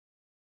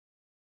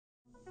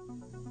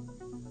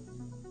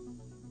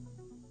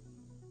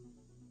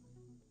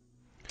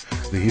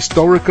The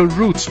historical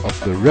roots of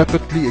the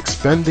rapidly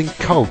expanding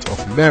cult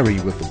of Mary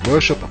with the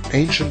worship of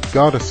ancient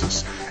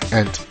goddesses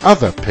and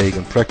other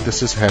pagan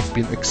practices have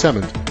been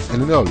examined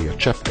in an earlier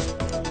chapter.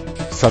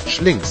 Such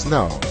links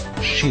now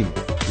seem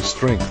to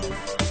strengthen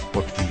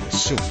what we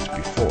assumed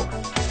before,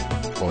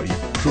 or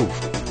even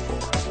proved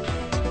before.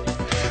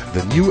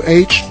 The New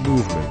Age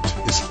movement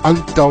is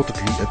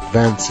undoubtedly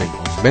advancing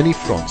on many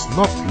fronts,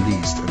 not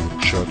least in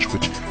the Church,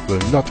 which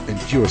will not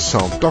endure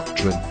sound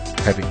doctrine,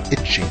 having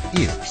itching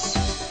ears.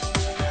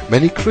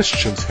 Many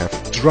Christians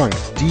have drunk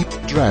deep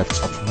draughts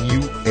of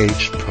New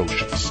Age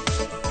potions.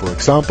 For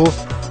example,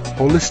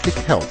 holistic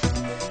health,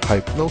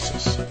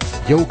 hypnosis,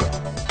 yoga,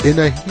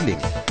 inner healing,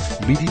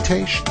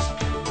 meditation,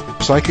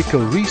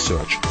 psychical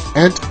research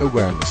and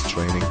awareness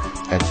training,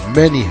 and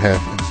many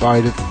have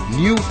imbibed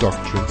new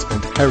doctrines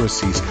and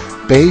heresies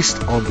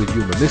based on the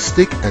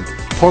humanistic and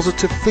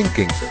positive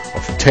thinking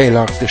of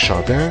Teilhard de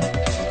Chardin,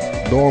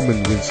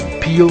 Norman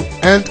Vincent Peale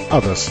and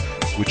others,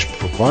 which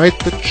provide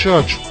the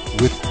Church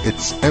with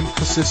its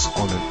emphasis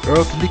on an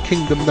earthly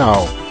kingdom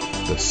now,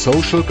 the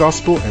social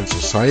gospel and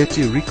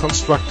society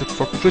reconstructed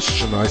for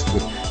Christianized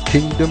with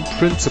kingdom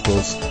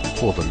principles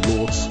for the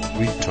Lord's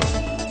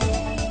return.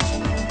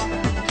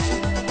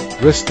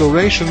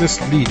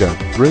 Restorationist leader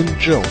Bryn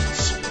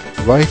Jones,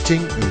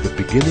 writing in the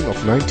beginning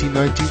of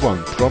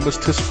 1991,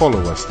 promised his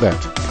followers that,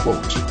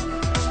 quote,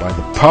 "By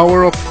the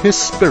power of His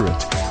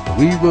Spirit,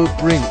 we will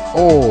bring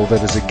all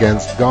that is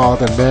against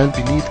God and man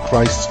beneath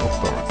Christ's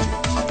authority.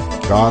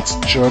 God's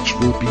Church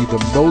will be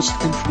the most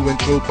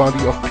influential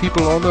body of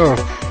people on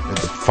earth in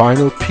the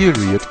final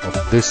period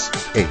of this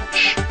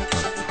age."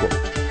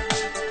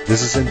 Unquote.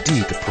 This is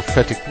indeed a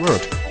prophetic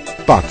word,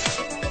 but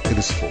it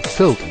is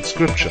fulfilled in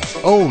Scripture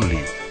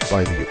only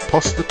by the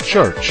apostate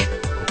Church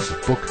of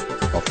the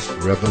Book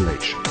of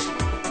Revelation.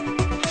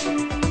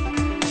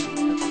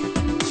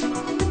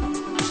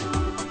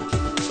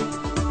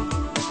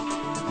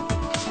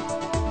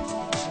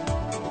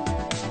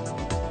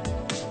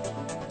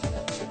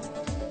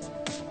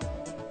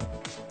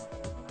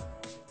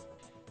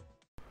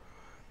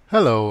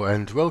 Hello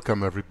and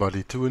welcome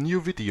everybody to a new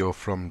video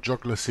from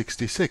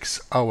Joggler66,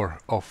 Hour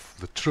of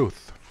the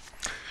Truth.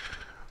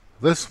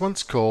 This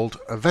one's called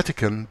A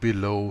Vatican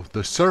Below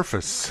the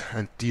Surface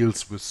and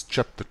deals with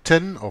chapter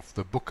 10 of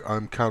the book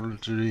I'm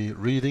currently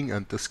reading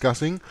and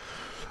discussing,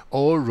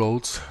 All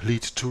Roads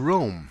Lead to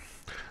Rome,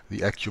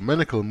 the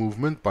Ecumenical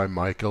Movement by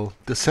Michael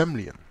de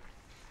Semlyen.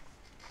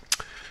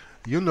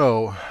 You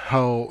know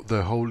how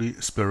the Holy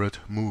Spirit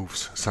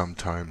moves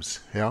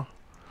sometimes, yeah?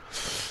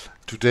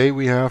 Today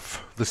we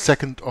have the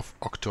 2nd of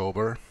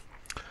October.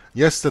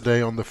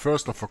 Yesterday on the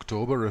 1st of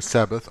October, a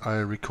Sabbath, I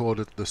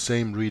recorded the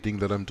same reading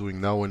that I'm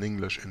doing now in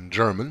English in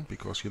German,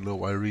 because you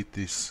know I read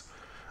this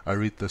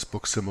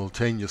book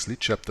simultaneously,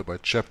 chapter by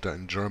chapter,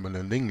 in German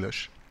and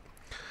English.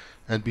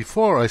 And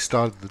before I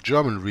started the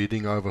German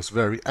reading, I was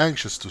very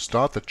anxious to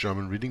start that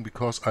German reading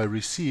because I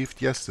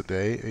received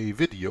yesterday a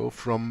video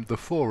from the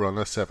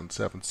Forerunner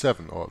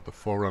 777, or the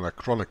Forerunner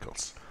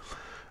Chronicles,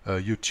 a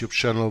YouTube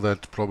channel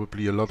that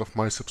probably a lot of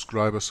my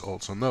subscribers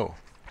also know.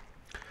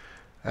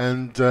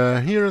 And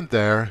here and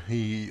there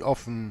he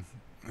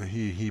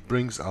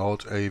brings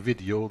out a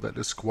video that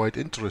is quite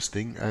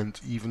interesting and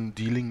even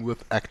dealing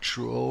with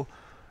actual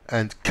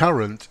and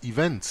current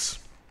events.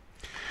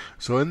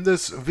 So in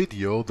this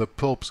video, the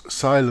Pope's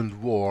Silent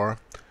War,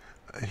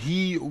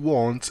 he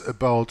warns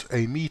about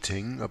a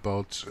meeting,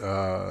 about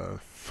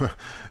it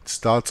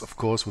starts of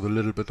course with a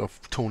little bit of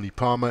Tony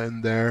Palmer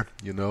in there,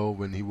 you know,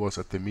 when he was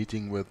at the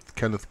meeting with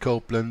Kenneth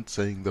Copeland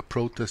saying the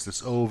protest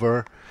is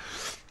over,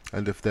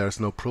 and if there's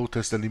no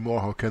protest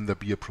anymore, how can there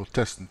be a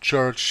Protestant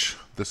church?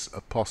 This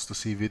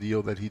apostasy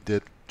video that he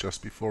did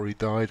just before he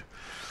died.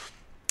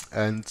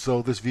 And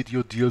so this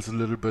video deals a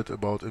little bit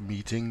about a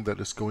meeting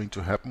that is going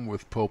to happen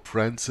with Pope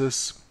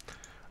Francis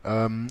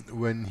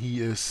when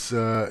he is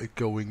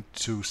going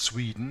to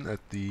Sweden at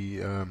the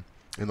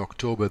in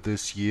October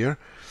this year,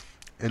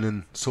 in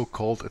a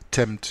so-called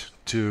attempt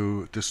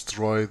to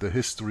destroy the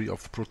history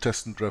of the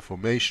Protestant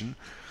Reformation.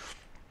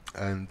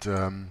 And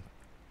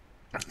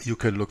you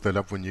can look that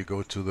up when you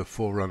go to the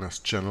Forerunners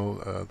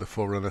channel, the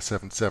Forerunner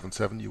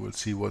 777. You will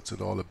see what's it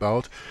all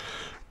about.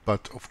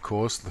 But of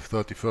course, the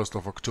 31st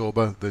of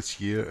October this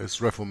year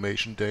is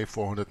Reformation Day,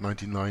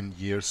 499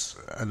 years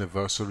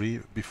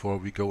anniversary before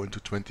we go into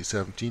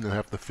 2017 and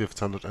have the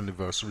 500th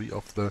anniversary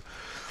of the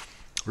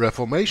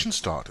Reformation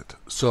started.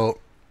 So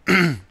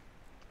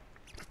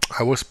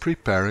I was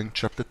preparing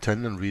chapter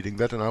 10 and reading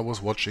that, and I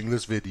was watching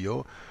this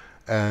video,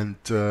 and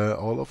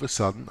all of a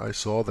sudden I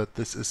saw that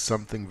this is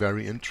something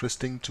very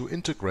interesting to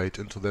integrate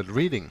into that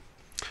reading,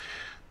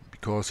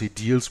 because he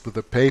deals with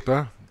a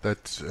paper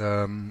that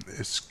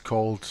is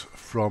called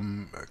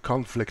From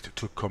Conflict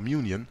to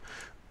Communion,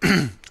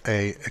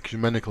 a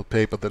ecumenical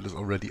paper that is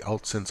already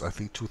out since I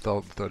think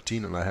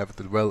 2013, and I have it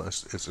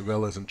as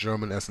well as in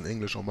German as in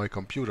English on my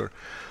computer.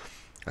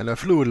 And I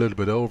flew a little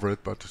bit over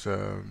it, but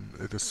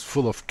it is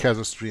full of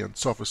casuistry and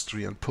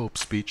sophistry and Pope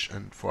speech,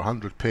 and for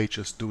 100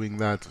 pages doing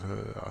that,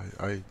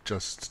 I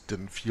just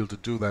didn't feel to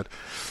do that.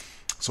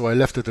 So I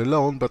left it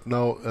alone, but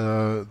now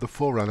the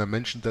forerunner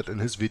mentioned that in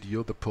his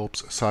video, The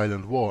Pope's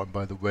Silent War. And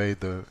by the way,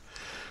 the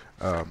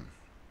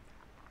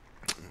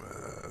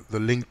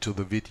link to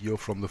the video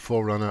from the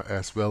forerunner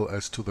as well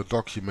as to the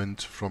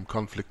document From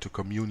Conflict to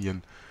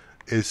Communion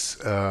is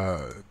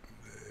to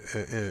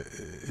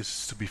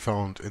be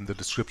found in the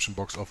description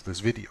box of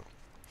this video.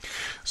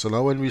 So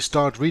now when we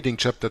start reading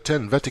chapter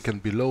 10, Vatican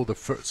Below the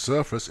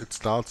Surface, it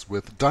starts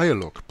with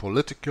dialogue,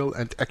 political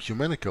and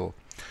ecumenical,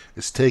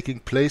 is taking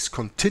place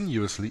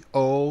continuously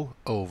all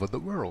over the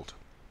world.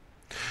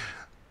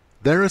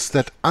 There is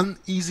that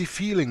uneasy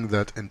feeling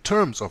that in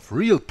terms of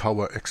real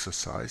power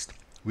exercised,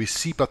 we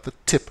see but the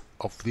tip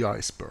of the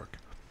iceberg.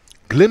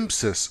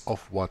 Glimpses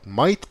of what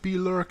might be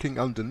lurking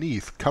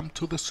underneath come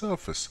to the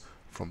surface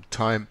from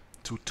time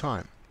to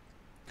time.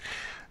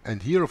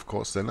 And here, of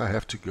course, then I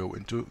have to go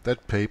into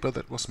that paper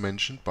that was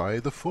mentioned by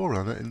the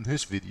forerunner in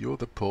his video,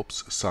 The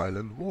Pope's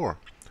Silent War,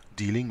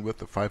 dealing with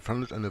the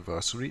 500th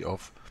anniversary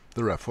of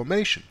the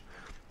Reformation.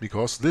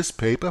 Because this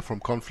paper, From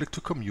Conflict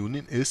to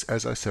Communion, is,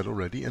 as I said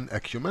already, an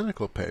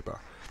ecumenical paper.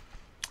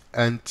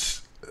 And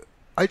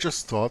I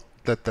just thought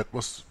that that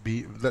was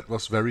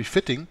very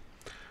fitting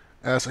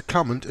as a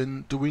comment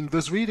in doing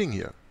this reading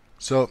here.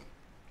 So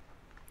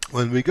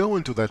when we go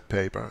into that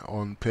paper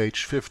on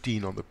page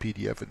 15 on the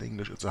PDF in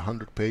English, it's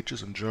 100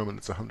 pages, in German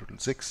it's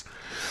 106.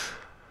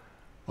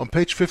 On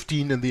page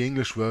 15 in the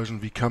English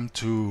version we come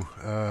to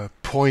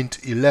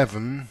point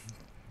 11,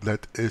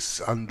 that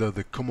is under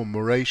the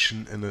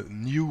commemoration in a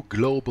new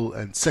global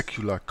and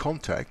secular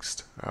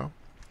context.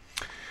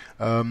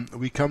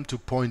 We come to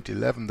point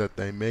 11 that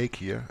they make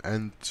here,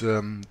 and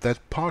that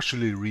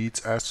partially reads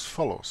as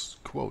follows,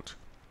 quote,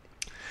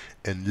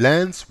 "In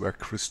lands where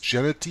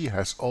Christianity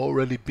has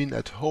already been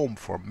at home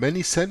for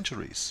many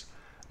centuries,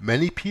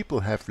 many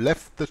people have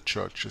left the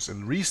churches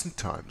in recent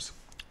times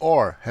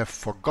or have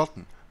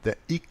forgotten their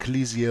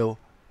ecclesial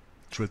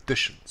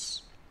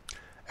traditions.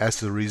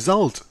 As a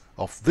result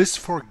of this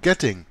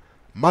forgetting,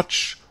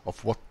 much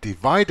of what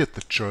divided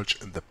the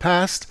church in the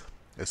past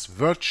is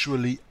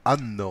virtually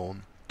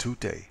unknown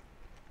today."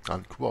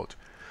 Unquote.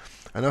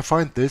 And I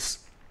find this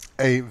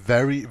a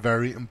very,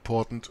 very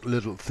important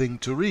little thing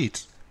to read,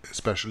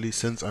 especially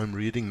since I'm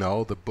reading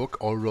now the book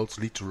All Roads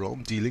Lead to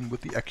Rome, dealing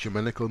with the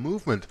ecumenical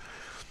movement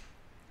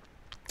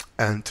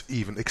and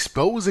even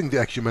exposing the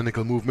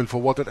ecumenical movement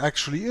for what it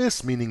actually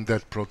is, meaning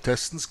that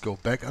Protestants go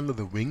back under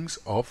the wings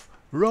of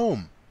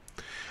Rome.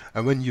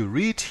 And when you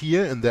read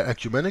here in the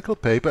ecumenical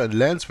paper, "In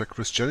lands where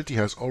Christianity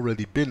has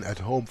already been at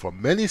home for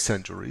many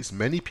centuries,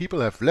 many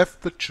people have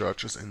left the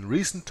churches in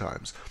recent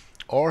times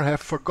or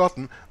have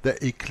forgotten their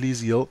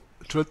ecclesial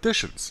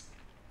traditions."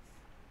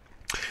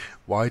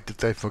 Why did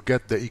they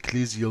forget their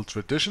ecclesial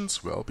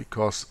traditions? Well,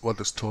 because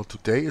what is taught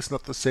today is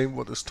not the same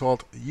what is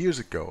taught years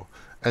ago.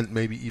 And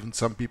maybe even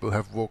some people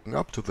have woken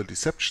up to the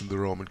deception the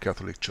Roman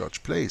Catholic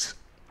Church plays.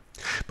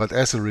 But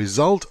as a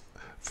result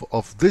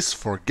of this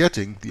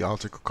forgetting, the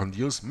article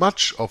continues,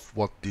 much of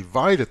what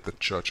divided the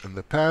church in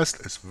the past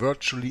is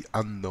virtually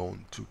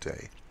unknown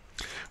today.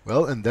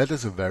 Well, and that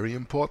is a very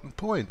important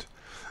point.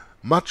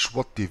 Much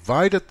what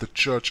divided the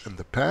church in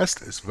the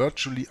past is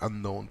virtually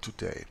unknown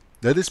today.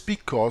 That is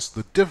because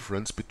the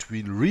difference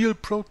between real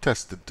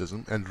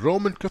Protestantism and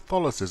Roman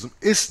Catholicism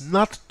is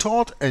not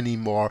taught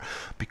anymore,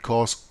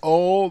 because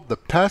all the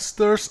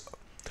pastors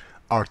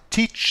are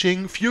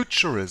teaching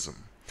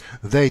futurism.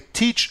 They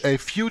teach a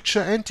future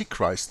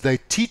Antichrist. They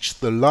teach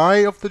the lie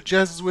of the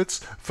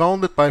Jesuits,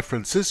 founded by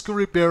Francisco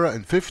Ribera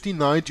in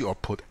 1590, or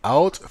put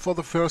out for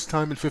the first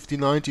time in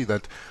 1590,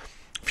 that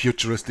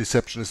futurist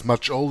deception is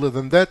much older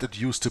than that. It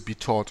used to be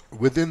taught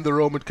within the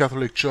Roman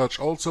Catholic Church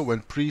also,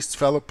 when priests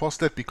fell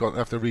apostate, because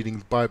after reading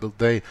the Bible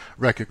they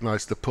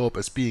recognized the Pope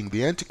as being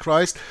the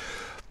Antichrist.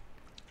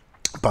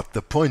 But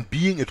the point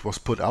being, it was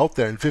put out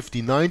there in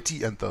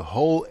 1590, and the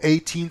whole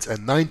 18th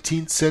and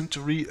 19th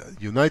century,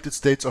 United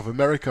States of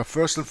America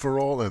first and for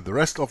all, and the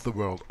rest of the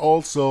world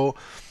also,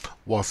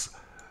 was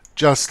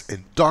just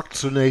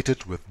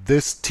indoctrinated with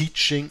this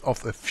teaching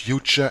of a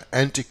future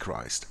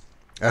Antichrist.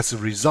 As a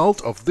result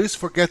of this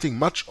forgetting,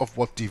 much of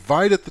what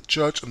divided the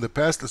church in the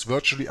past is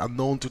virtually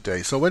unknown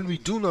today. So when we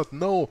do not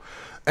know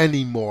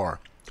anymore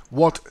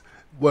what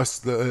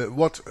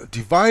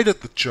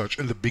divided the church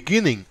in the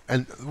beginning,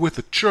 and with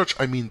the church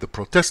I mean the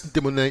Protestant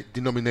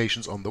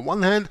denominations on the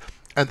one hand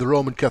and the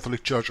Roman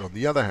Catholic Church on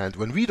the other hand,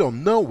 when we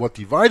don't know what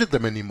divided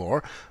them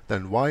anymore,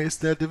 then why is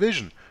there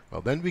division?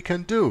 Well, then we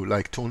can do,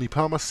 like Tony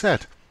Palmer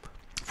said,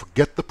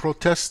 forget the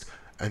protest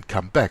and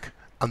come back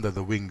under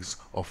the wings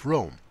of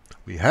Rome.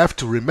 We have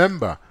to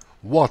remember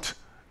what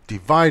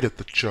divided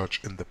the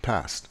church in the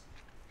past.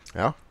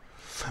 Yeah?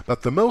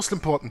 But the most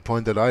important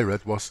point that I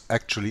read was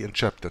actually in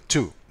chapter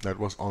 2. That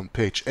was on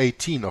page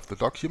 18 of the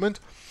document.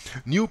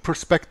 New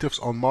Perspectives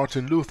on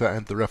Martin Luther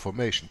and the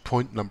Reformation.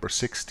 Point number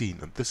 16.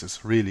 And this is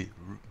really,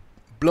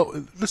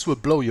 this will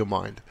blow your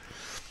mind.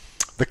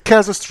 The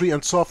casuistry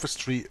and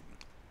sophistry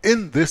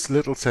in this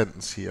little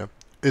sentence here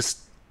is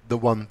the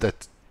one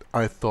that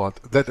I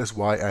thought, that is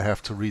why I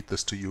have to read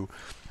this to you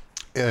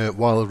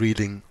while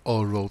reading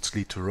All Roads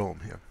Lead to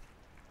Rome here.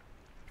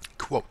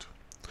 Quote,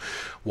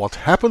 "What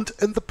happened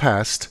in the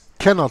past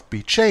cannot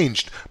be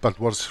changed, but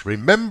what is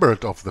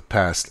remembered of the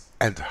past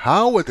and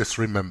how it is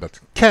remembered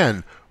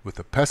can, with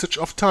the passage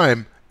of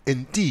time,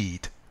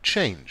 indeed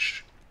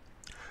change.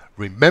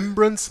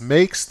 Remembrance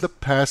makes the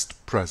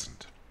past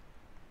present.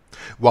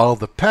 While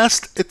the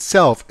past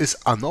itself is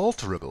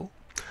unalterable,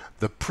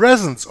 the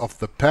presence of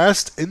the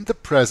past in the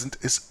present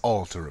is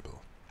alterable.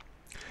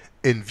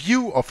 In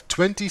view of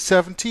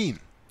 2017,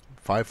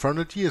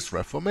 500 years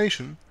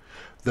Reformation,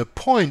 the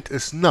point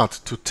is not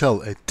to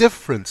tell a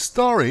different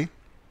story,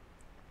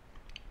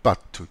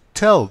 but to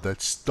tell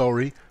that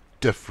story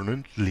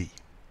differently."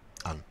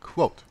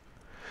 Unquote.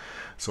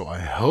 So I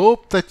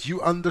hope that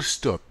you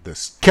understood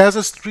this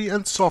casuistry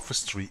and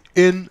sophistry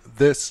in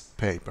this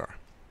paper.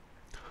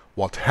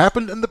 What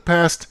happened in the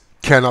past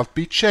cannot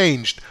be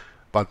changed,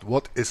 but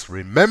what is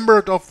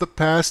remembered of the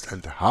past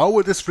and how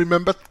it is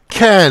remembered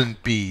can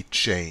be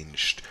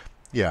changed.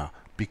 Yeah,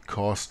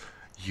 because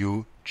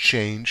you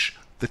change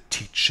the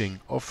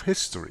teaching of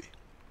history.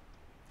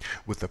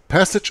 With the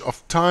passage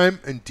of time,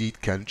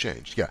 indeed can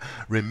change. Yeah,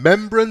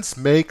 remembrance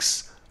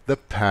makes the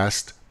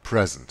past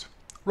present.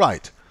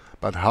 Right,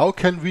 but how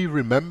can we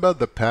remember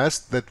the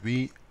past that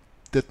we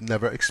did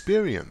never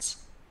experience?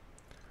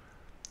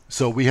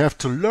 So we have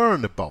to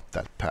learn about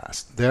that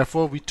past.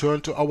 Therefore we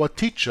turn to our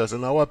teachers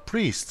and our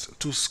priests,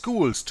 to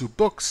schools, to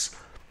books,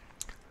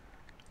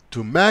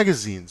 to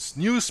magazines,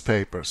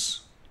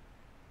 newspapers,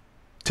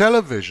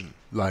 television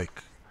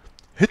like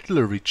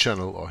Hitlery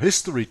Channel or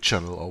History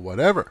Channel or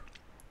whatever,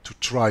 to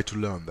try to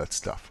learn that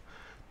stuff.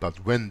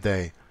 But when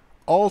they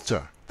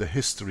alter the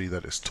history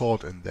that is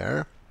taught in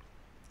there,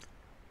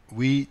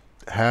 we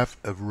have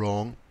a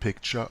wrong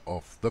picture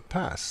of the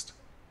past.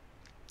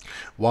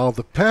 While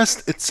the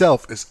past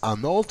itself is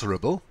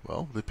unalterable,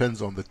 well,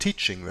 depends on the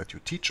teaching that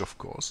you teach, of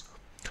course,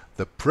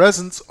 the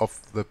presence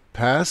of the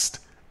past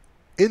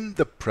in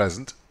the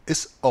present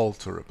is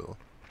alterable.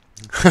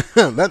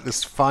 That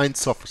is fine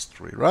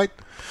sophistry, right?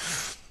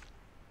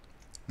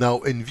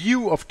 Now, in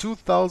view of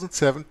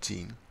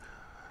 2017,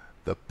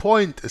 the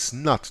point is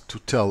not to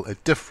tell a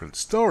different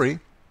story,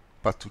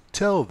 but to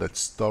tell that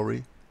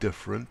story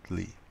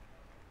differently.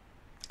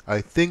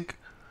 I think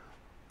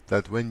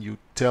that when you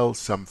tell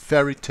some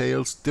fairy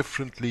tales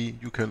differently,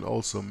 you can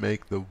also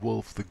make the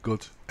wolf the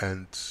good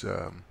and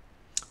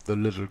the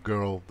little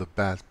girl the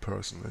bad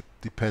person. It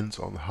depends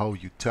on how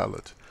you tell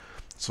it.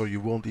 So you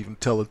won't even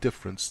tell a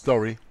different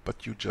story,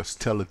 but you just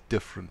tell it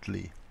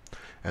differently.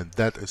 And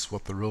that is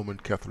what the Roman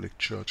Catholic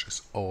Church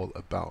is all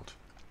about.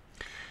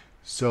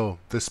 So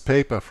this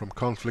paper, From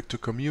Conflict to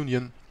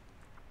Communion,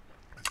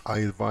 I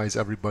advise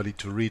everybody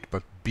to read,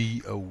 but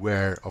be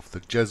aware of the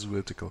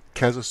Jesuitical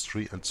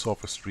casuistry and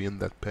sophistry in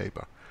that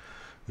paper,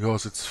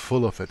 because it's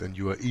full of it and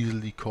you are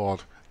easily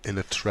caught in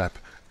a trap,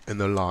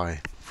 in a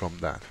lie from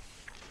that.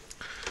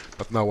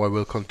 But now I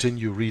will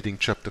continue reading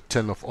chapter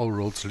 10 of All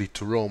Roads Lead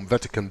to Rome,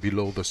 Vatican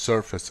Below the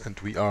Surface, and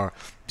we are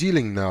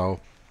dealing now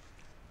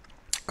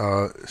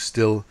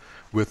still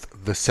with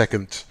the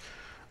second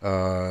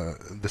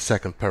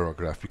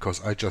paragraph,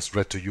 because I just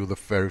read to you the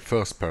very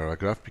first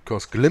paragraph,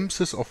 because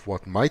glimpses of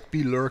what might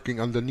be lurking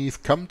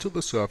underneath come to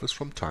the surface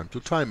from time to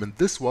time, and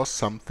this was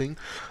something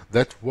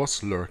that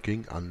was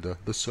lurking under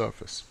the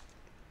surface.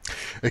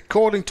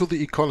 According to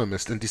The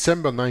Economist in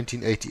December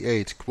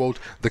 1988, quote,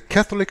 "The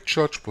Catholic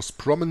Church was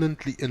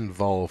prominently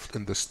involved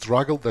in the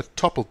struggle that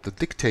toppled the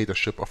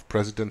dictatorship of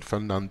President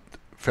Ferdinand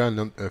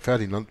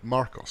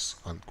Marcos,"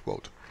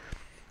 unquote.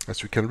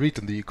 As we can read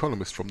in The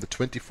Economist from the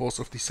 24th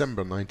of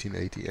December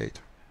 1988.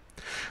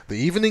 The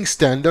Evening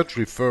Standard,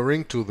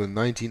 referring to the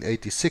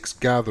 1986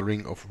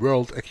 gathering of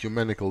world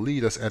ecumenical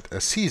leaders at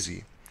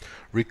Assisi,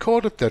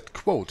 recorded that,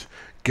 quote,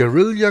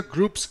 "Guerrilla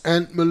groups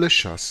and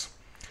militias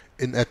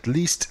in at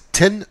least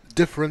 10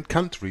 different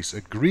countries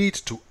agreed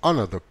to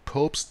honor the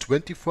Pope's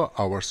 24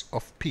 hours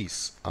of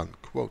peace,"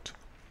 unquote.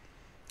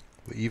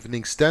 The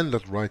Evening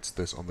Standard writes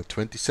this on the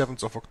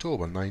 27th of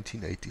October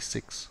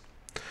 1986.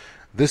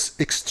 This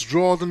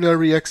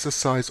extraordinary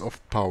exercise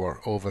of power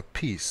over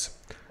peace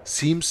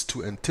seems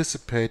to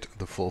anticipate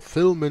the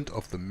fulfillment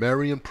of the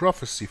Marian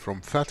prophecy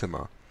from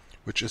Fatima,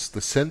 which is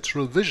the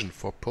central vision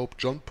for Pope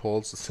John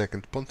Paul's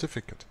II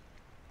pontificate.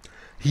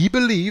 He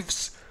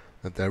believes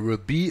that there will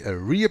be a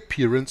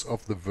reappearance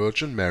of the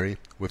Virgin Mary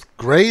with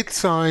great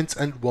signs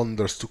and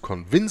wonders to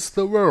convince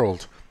the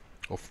world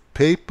of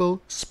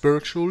papal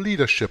spiritual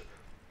leadership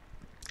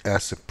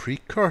as a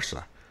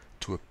precursor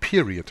to a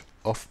period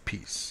of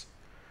peace.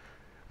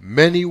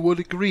 Many would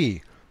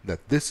agree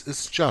that this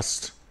is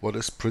just what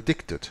is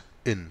predicted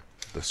in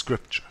the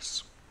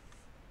scriptures.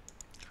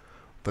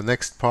 The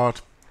next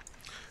part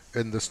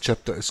in this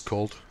chapter is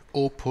called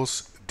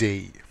Opus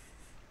Dei.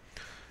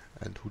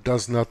 And who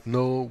does not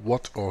know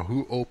what or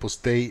who Opus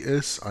Dei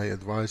is, I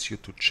advise you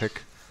to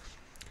check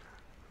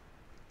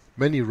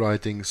many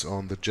writings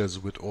on the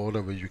Jesuit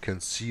order, where you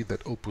can see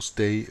that Opus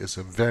Dei is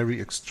a very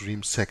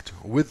extreme sect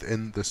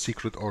within the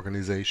secret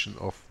organization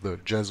of the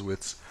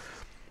Jesuits.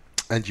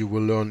 And you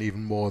will learn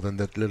even more than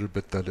that little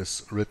bit that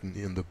is written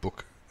in the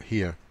book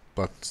here.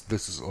 But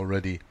this is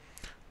already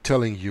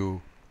telling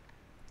you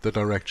the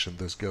direction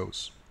this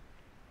goes.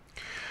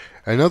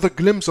 Another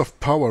glimpse of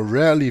power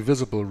rarely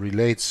visible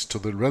relates to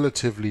the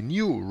relatively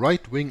new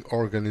right-wing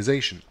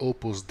organization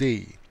Opus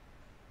Dei,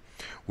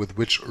 with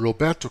which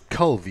Roberto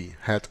Calvi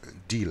had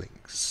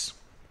dealings.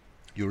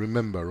 You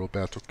remember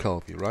Roberto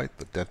Calvi, right?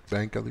 The dead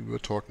banker that we were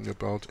talking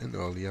about in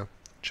earlier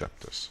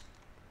chapters.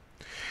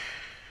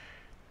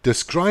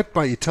 Described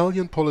by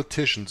Italian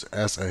politicians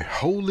as a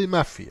holy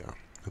mafia,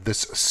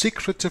 this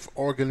secretive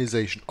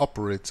organization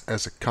operates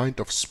as a kind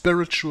of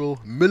spiritual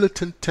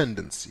militant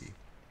tendency.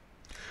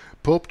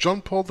 Pope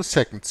John Paul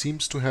II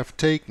seems to have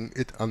taken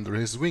it under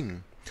his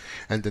wing,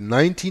 and in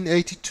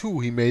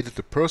 1982 he made it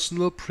a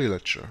personal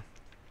prelature.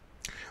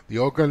 The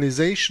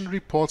organization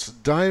reports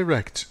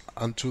direct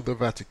unto the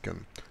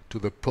Vatican, to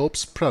the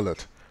Pope's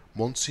prelate,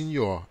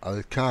 Monsignor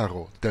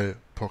Alcaro del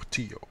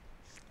Portillo.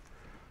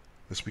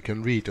 This we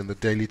can read in the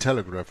Daily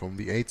Telegraph on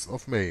the 8th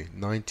of May,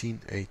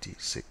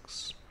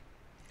 1986.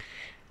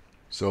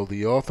 So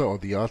the author of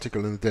the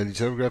article in the Daily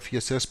Telegraph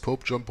here says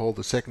Pope John Paul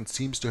II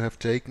seems to have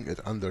taken it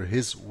under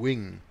his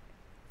wing.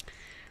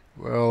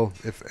 Well,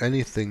 if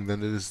anything,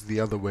 then it is the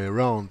other way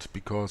around,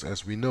 because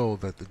as we know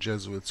that the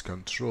Jesuits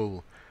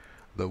control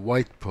the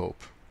White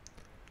Pope,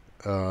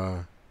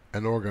 an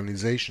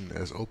organization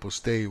as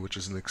Opus Dei, which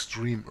is an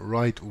extreme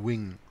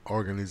right-wing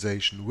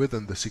organization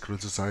within the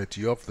secret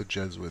society of the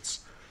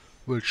Jesuits,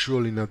 will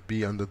surely not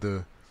be under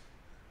the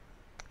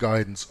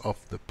guidance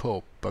of the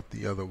Pope, but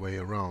the other way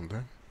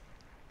around.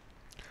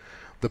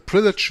 The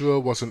prelature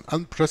was an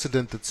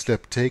unprecedented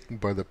step taken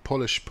by the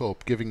Polish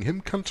Pope, giving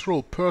him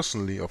control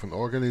personally of an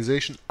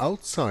organization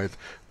outside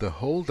the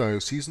whole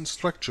diocesan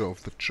structure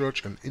of the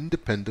Church and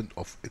independent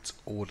of its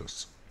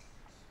orders.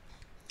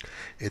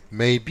 It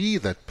may be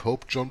that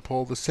Pope John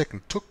Paul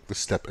II took the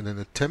step in an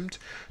attempt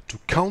to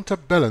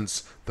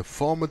counterbalance the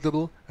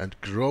formidable and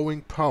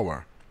growing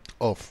power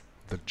of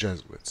the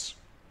Jesuits.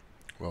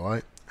 Well,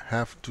 I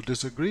have to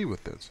disagree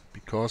with this,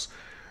 because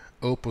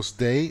Opus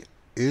Dei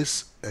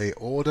is a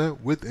order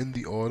within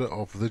the order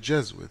of the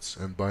Jesuits,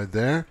 and by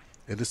there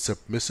it is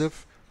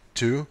submissive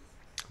to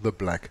the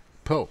Black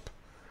Pope,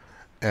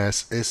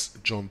 as is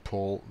John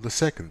Paul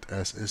II,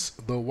 as is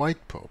the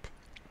White Pope.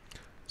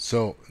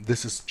 So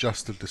this is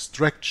just a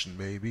distraction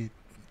maybe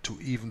to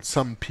even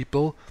some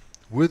people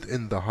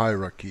within the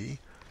hierarchy,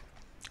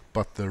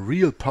 but the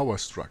real power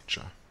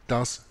structure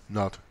does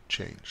not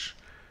change.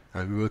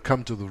 And we will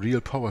come to the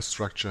real power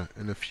structure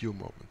in a few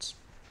moments.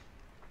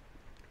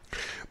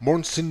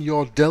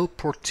 Monsignor del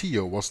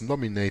Portillo was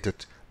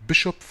nominated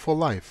Bishop for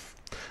Life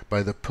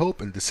by the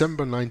Pope in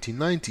December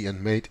 1990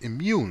 and made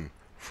immune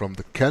from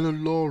the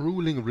canon law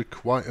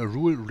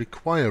rule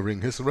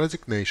requiring his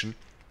resignation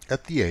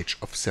at the age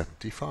of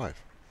 75.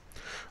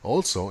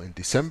 Also, in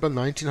December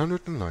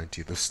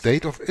 1990, the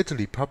State of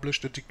Italy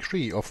published a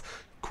decree of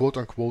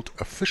quote-unquote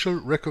official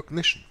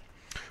recognition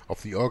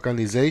of the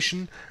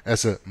organization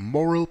as a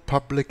moral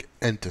public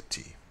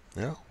entity.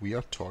 Yeah, we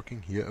are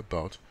talking here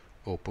about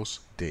Opus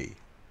Dei.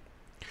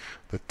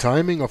 The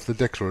timing of the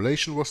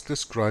declaration was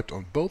described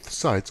on both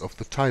sides of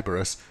the Tiber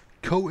as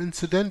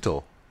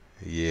coincidental.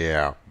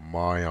 Yeah,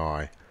 my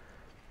eye.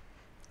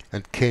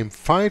 And came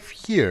 5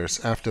 years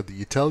after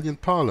the Italian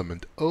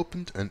Parliament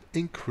opened an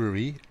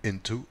inquiry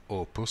into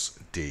Opus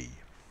Dei.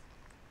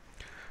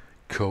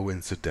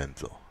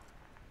 Coincidental.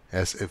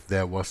 As if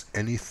there was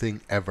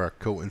anything ever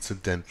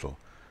coincidental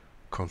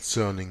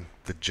concerning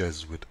the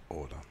Jesuit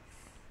order.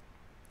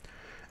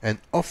 An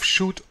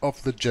offshoot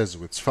of the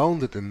Jesuits,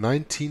 founded in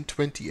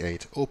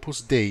 1928,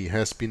 Opus Dei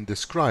has been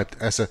described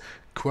as a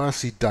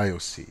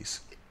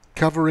quasi-diocese,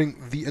 covering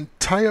the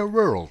entire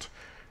world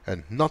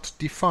and not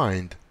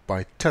defined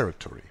by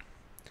territory.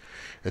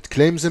 It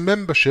claims a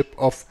membership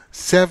of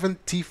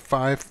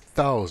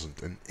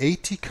 75,000 in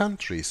 80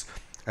 countries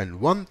and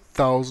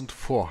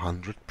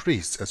 1,400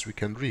 priests, as we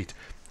can read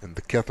in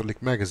the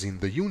Catholic magazine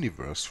The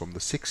Universe from the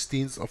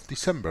 16th of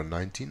December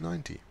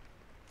 1990.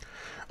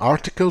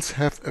 Articles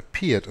have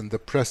appeared in the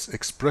press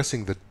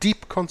expressing the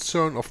deep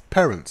concern of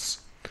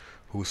parents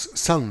whose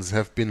sons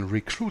have been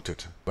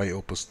recruited by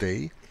Opus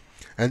Dei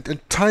and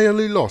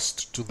entirely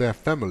lost to their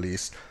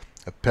families,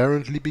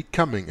 apparently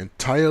becoming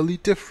entirely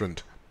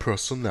different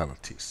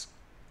personalities.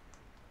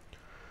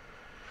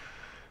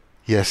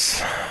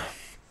 Yes,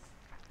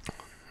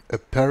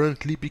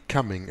 apparently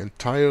becoming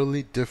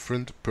entirely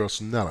different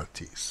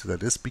personalities.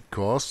 That is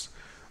because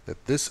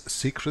that this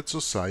secret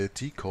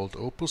society called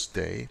Opus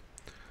Dei,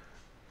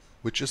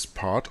 which is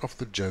part of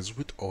the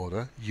Jesuit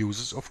order,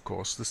 uses of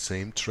course the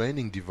same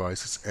training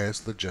devices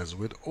as the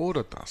Jesuit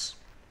order does.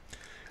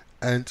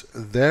 And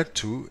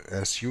thereto,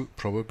 as you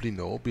probably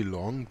know,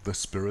 belong the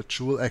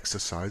spiritual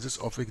exercises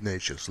of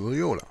Ignatius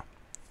Loyola.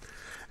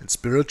 And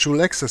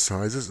spiritual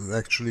exercises is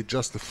actually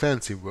just a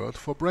fancy word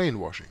for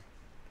brainwashing.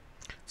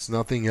 It's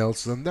nothing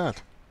else than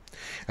that.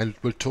 And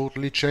it will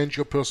totally change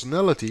your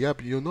personality. Yeah,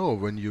 but you know,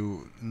 when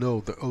you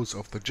know the oaths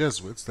of the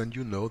Jesuits, then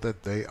you know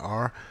that they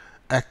are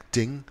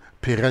acting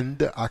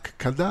perende ac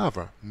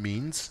cadaver,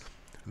 means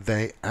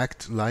they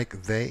act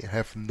like they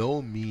have no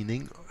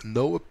meaning,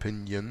 no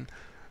opinion,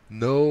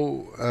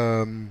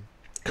 no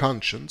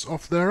conscience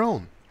of their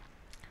own.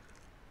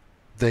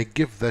 They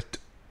give that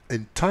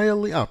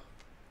entirely up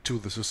to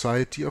the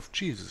Society of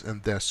Jesus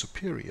and their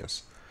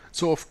superiors.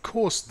 So of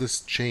course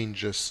this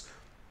changes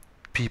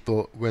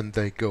people when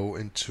they go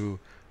into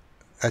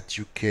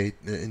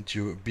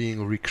into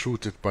being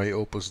recruited by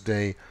Opus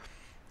Dei,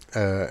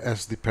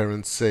 as the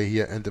parents say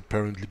here, and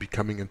apparently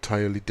becoming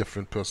entirely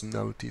different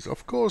personalities.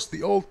 Of course,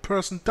 the old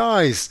person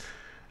dies,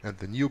 and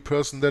the new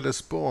person that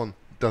is born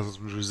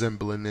doesn't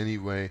resemble in any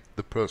way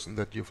the person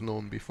that you've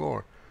known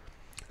before.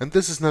 And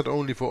this is not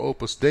only for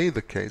Opus Dei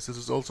the case, this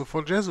is also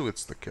for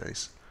Jesuits the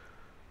case.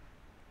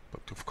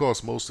 But of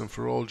course, most and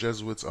for all,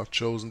 Jesuits are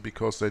chosen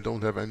because they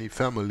don't have any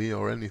family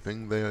or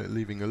anything. They are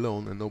living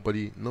alone and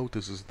nobody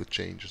notices the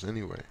changes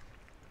anyway.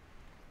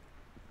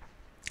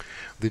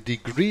 The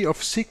degree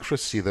of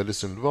secrecy that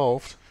is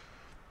involved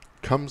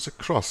comes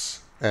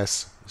across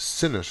as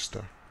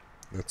sinister.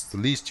 That's the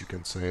least you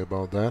can say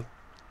about that.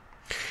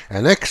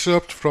 An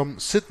excerpt from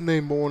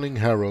Sydney Morning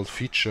Herald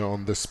feature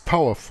on this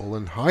powerful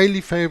and highly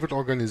favored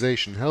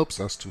organization helps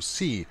us to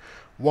see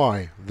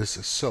why this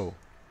is so.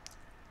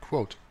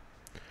 Quote,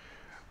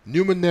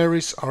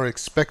 "Numinaries are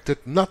expected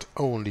not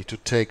only to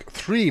take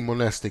 3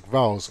 monastic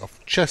vows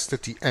of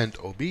chastity and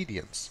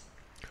obedience.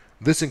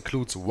 This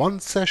includes 1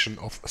 session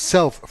of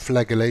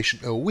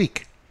self-flagellation a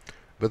week,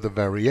 with a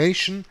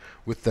variation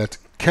with that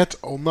cat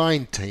o'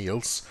 nine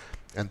tails,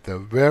 and the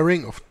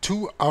wearing of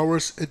 2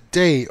 hours a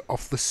day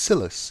of the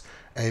cilice,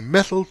 a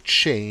metal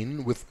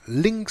chain with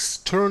links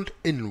turned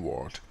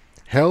inward,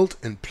 held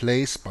in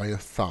place by a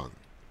thong.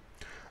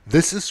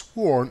 This is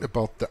worn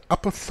about the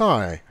upper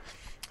thigh,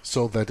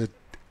 so that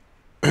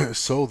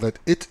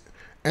it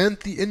and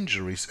the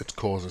injuries it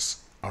causes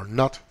are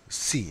not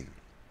seen.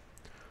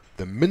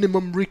 The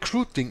minimum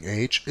recruiting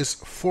age is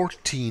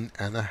 14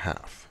 and a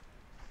half.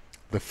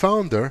 The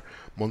founder,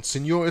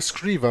 Monsignor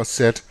Escriva,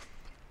 said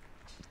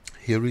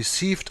he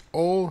received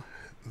all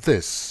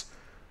this,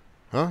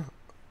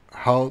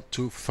 how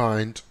to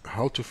found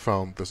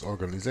this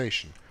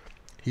organization.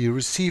 He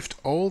received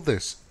all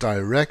this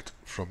direct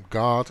from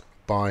God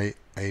by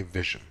a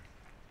vision."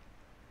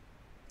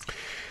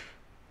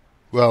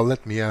 Well,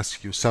 let me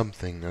ask you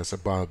something as a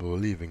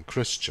Bible-believing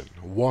Christian.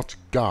 What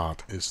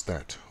God is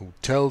that who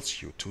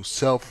tells you to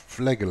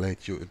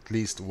self-flagellate you at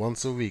least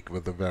once a week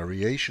with a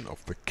variation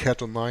of the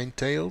cat o' nine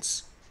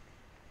tails?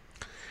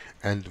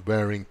 And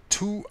wearing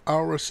 2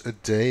 hours a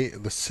day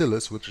the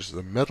cilice, which is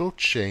a metal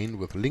chain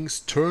with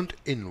links turned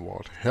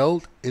inward,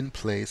 held in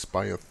place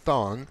by a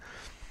thong,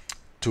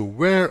 to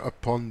wear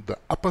upon the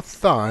upper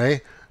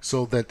thigh,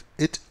 so that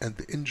it and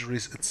the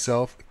injuries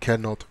itself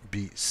cannot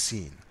be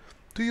seen.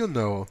 Do you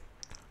know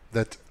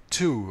that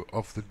 2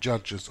 of the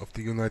judges of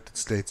the United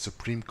States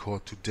Supreme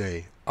Court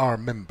today are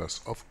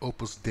members of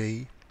Opus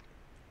Dei,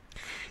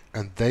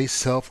 and they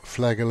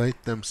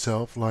self-flagellate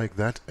themselves like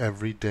that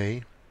every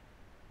day?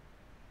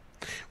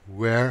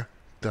 Where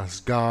does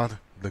God,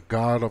 the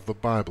God of the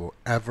Bible,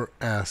 ever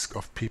ask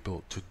of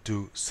people to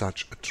do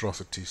such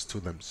atrocities to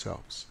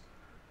themselves?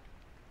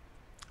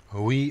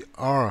 We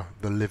are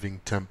the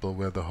living temple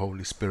where the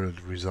Holy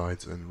Spirit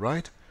resides in,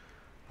 right?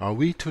 Are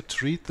we to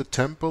treat the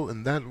temple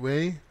in that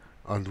way?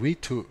 Are we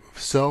to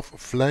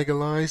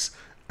self-flagellize,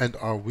 and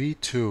are we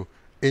to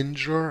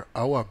injure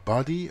our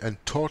body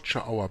and torture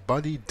our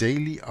body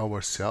daily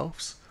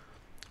ourselves,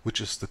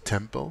 which is the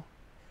temple?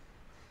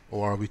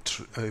 Or are we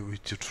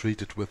to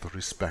treat it with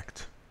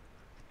respect?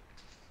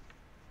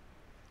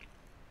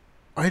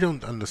 I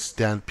don't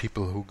understand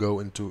people who go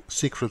into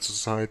secret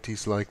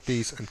societies like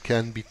these and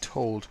can be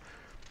told,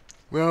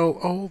 well,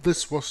 all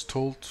this was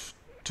told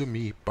to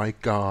me by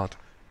God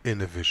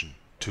in a vision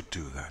to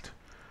do that.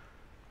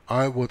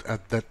 I would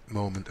at that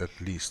moment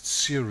at least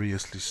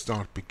seriously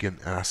begin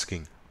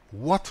asking,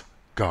 what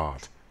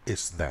God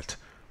is that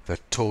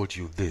told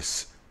you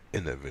this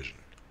in a vision?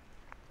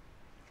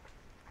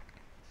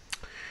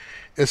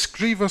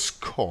 Escriva's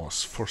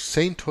cause for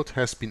sainthood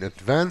has been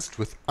advanced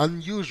with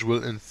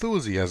unusual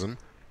enthusiasm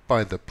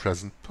by the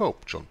present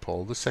Pope, John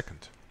Paul II.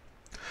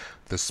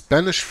 The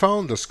Spanish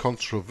founder's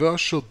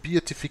controversial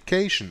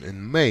beatification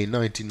in May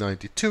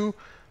 1992,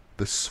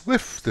 the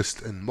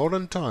swiftest in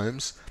modern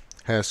times,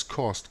 has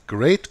caused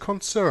great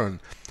concern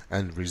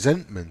and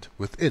resentment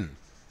within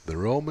the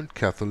Roman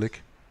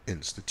Catholic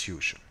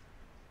institution.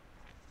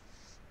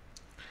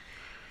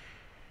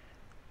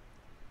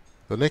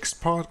 The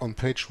next part on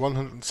page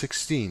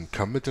 116,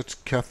 committed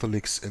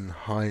Catholics in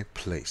high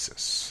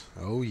places.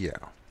 Oh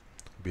yeah.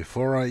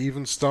 Before I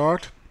even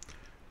start,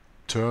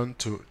 turn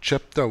to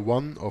chapter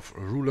 1 of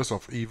Rulers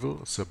of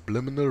Evil,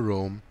 Subliminal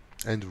Rome,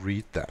 and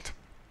read that.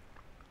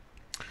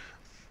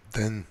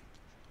 Then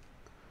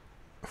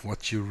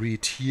what you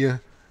read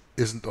here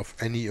isn't of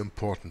any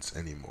importance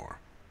anymore,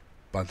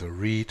 but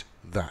read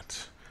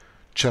that.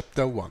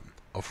 Chapter 1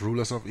 of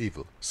Rulers of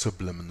Evil,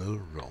 Subliminal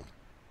Rome.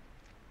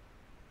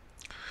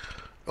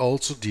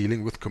 Also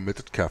dealing with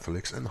committed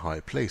Catholics in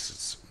high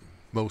places.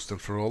 Most and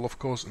for all, of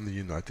course, in the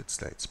United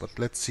States. But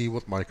let's see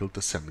what Michael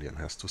de Semlyen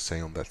has to say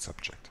on that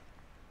subject.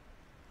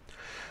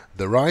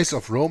 The rise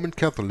of Roman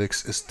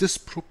Catholics is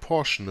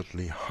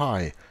disproportionately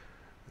high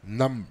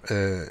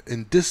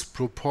in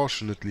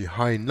disproportionately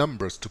high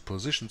numbers to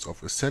positions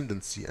of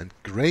ascendancy and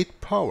great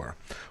power,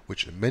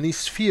 which in many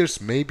spheres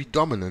may be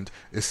dominant,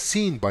 is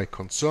seen by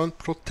concerned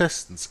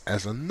Protestants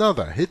as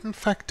another hidden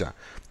factor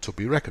to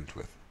be reckoned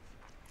with.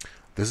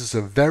 This is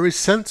a very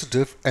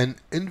sensitive and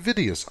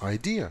invidious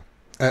area,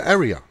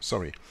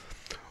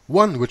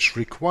 one which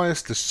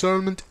requires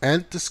discernment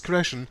and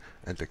discretion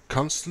and a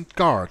constant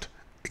guard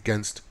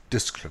against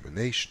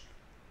discrimination.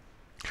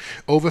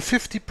 Over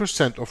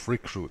 50% of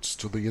recruits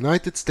to the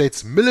United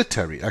States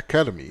military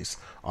academies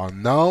are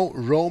now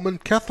Roman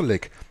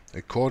Catholic,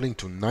 according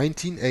to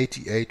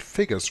 1988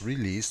 figures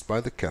released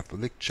by the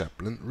Catholic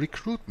Chaplain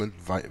Recruitment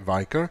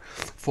Vicar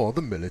for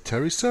the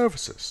military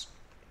services.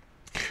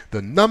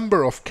 The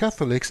number of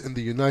Catholics in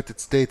the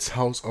United States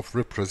House of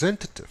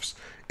Representatives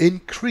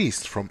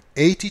increased from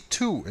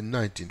 82 in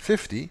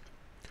 1950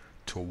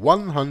 to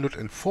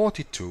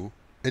 142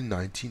 in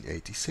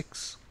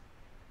 1986.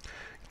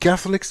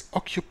 Catholics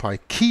occupy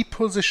key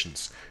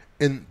positions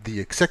in the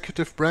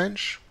executive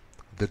branch,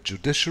 the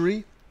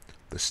judiciary,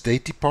 the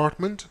State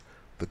Department,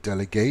 the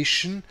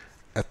delegation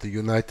at the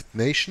United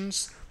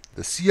Nations,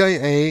 the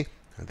CIA,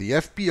 the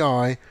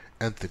FBI,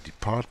 and the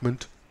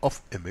Department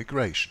of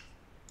Immigration.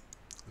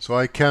 So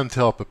I can't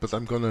help it, but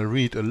I'm going to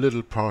read a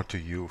little part to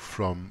you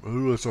from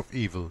Rulers of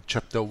Evil,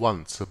 Chapter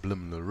 1,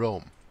 Subliminal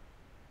Rome.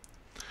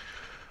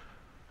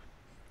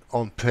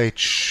 On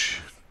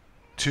page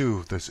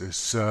 2, this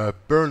is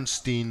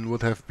Bernstein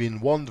would have been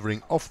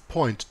wandering off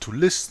point to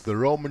list the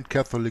Roman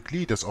Catholic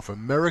leaders of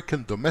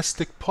American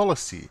domestic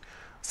policy,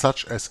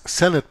 such as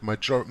Senate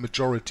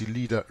Majority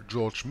Leader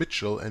George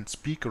Mitchell and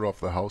Speaker of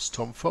the House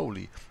Tom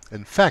Foley.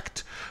 In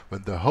fact,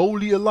 when the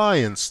Holy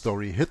Alliance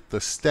story hit the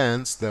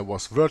stands, there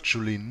was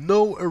virtually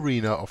no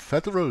arena of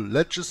federal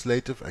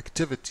legislative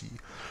activity,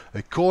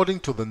 according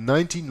to the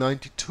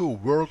 1992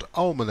 World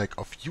Almanac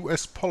of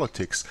U.S.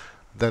 Politics,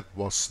 that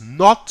was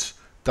not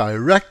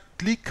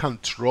directly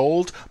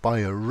controlled by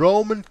a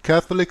Roman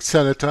Catholic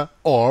senator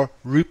or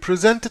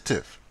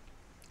representative.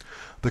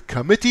 The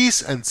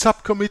committees and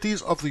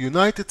subcommittees of the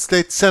United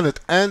States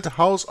Senate and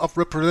House of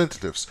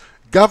Representatives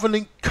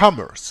governing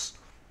commerce,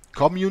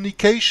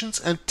 communications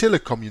and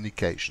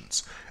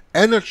telecommunications,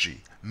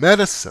 energy,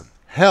 medicine,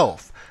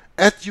 health,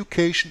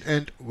 education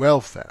and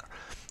welfare,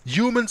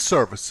 human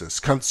services,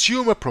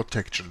 consumer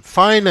protection,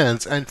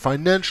 finance and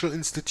financial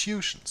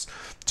institutions,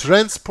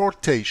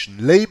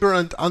 transportation, labor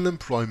and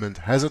unemployment,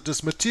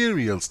 hazardous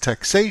materials,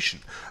 taxation,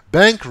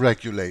 bank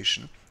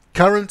regulation,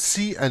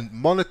 currency and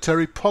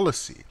monetary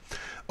policy,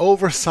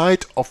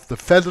 oversight of the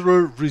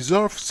Federal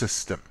Reserve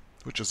System,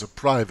 which is a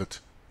private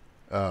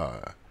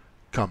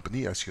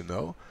company, as you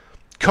know,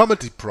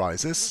 commodity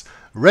prices,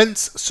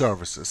 rents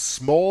services,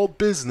 small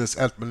business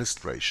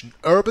administration,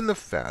 urban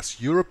affairs,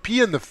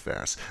 European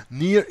affairs,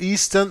 Near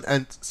Eastern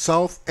and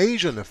South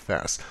Asian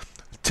affairs,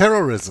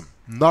 terrorism,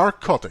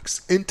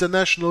 narcotics,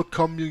 international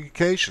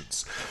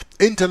communications,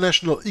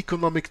 international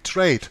economic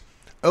trade,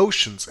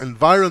 oceans,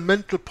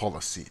 environmental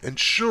policy,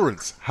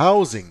 insurance,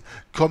 housing,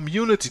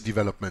 community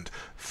development,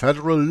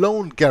 federal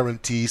loan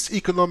guarantees,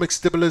 economic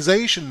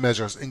stabilization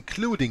measures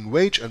including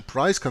wage and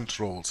price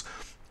controls,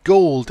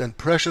 gold and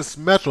precious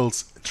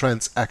metals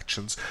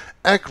transactions,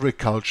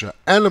 agriculture,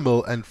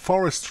 animal and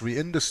forestry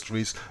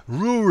industries,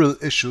 rural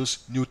issues,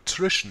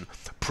 nutrition,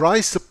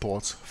 price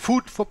supports,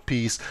 food for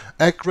peace,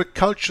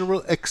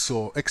 agricultural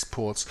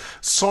exports,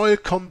 soil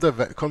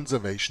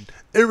conservation,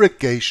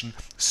 irrigation,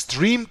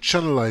 stream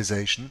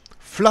channelization,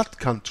 flood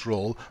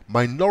control,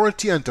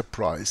 minority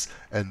enterprise,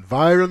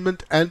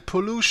 environment and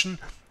pollution,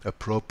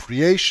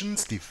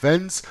 appropriations,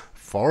 defense,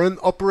 foreign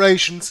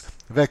operations,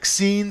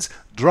 vaccines,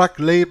 drug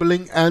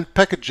labeling and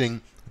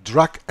packaging,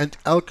 drug and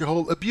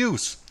alcohol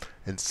abuse,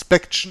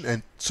 inspection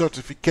and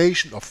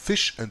certification of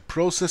fish and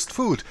processed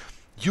food,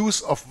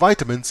 use of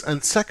vitamins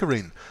and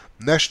saccharin,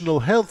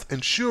 national health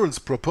insurance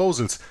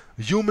proposals,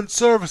 human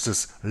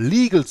services,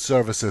 legal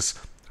services,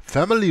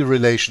 family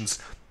relations,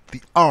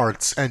 the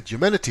arts and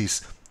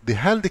humanities, the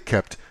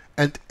handicapped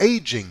and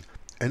aging.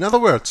 In other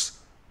words,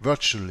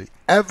 virtually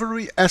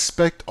every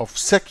aspect of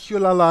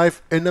secular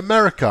life in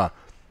America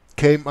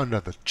came under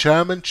the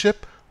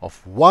chairmanship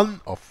of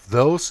one of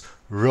those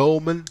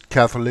Roman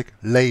Catholic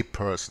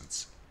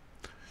laypersons.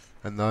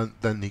 And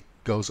then he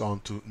goes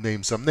on to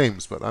name some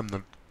names, but I'm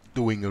not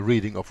doing a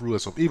reading of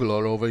Rulers of Evil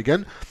all over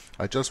again.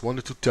 I just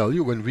wanted to tell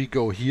you, when we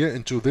go here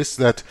into this,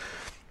 that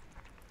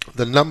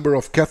the number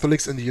of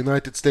Catholics in the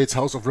United States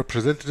House of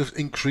Representatives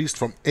increased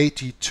from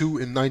 82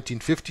 in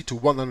 1950 to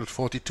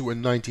 142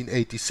 in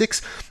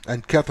 1986,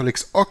 and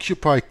Catholics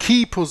occupy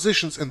key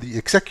positions in the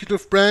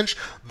executive branch,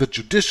 the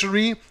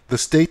judiciary, the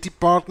State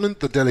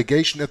Department, the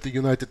delegation at the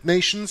United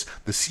Nations,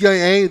 the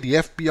CIA, the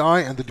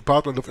FBI, and the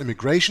Department of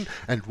Immigration,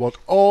 and what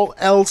all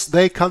else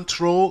they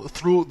control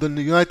through the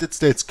United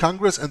States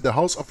Congress and the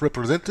House of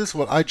Representatives,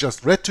 what I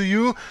just read to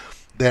you.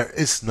 There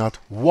is not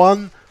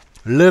one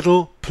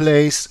little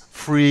place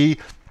free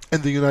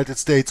in the United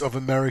States of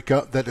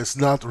America that is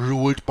not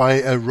ruled by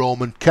a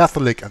Roman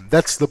Catholic, and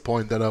that's the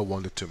point that I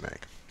wanted to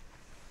make.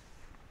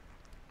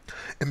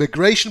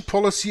 Immigration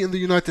policy in the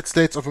United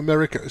States of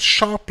America is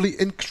sharply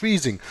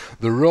increasing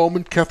the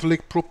Roman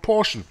Catholic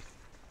proportion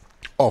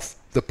of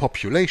the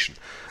population,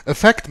 a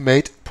fact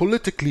made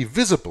politically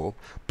visible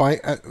by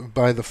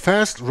the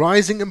fast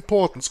rising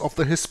importance of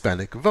the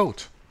Hispanic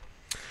vote.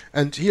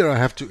 And here I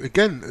have to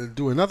again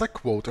do another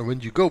quote, and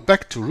when you go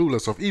back to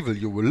Rulers of Evil,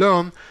 you will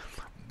learn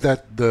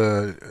that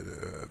the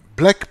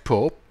Black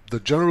Pope, the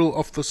General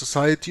of the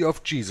Society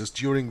of Jesus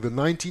during the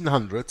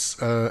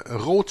 1900s,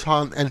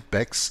 Rotan and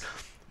Bex,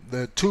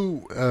 the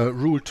two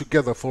ruled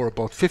together for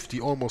about 50,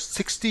 almost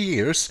 60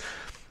 years,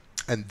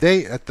 and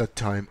they at that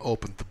time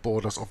opened the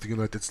borders of the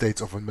United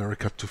States of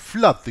America to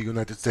flood the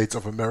United States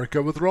of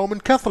America with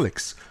Roman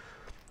Catholics.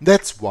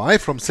 That's why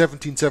from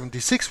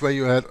 1776, where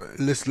you had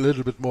a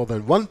little bit more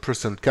than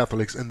 1%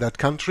 Catholics in that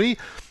country,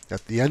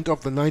 at the end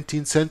of the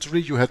 19th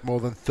century you had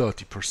more than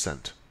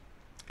 30%.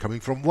 Coming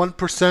from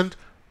 1%,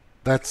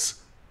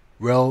 that's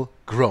well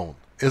grown,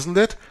 isn't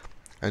it?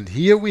 And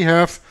here we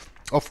have,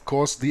 of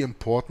course, the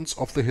importance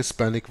of the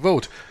Hispanic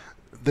vote.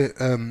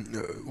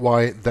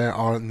 Why there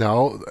are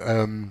now,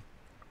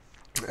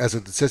 as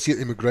it says here,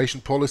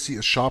 immigration policy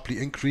is sharply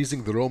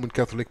increasing the Roman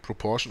Catholic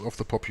proportion of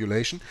the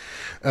population,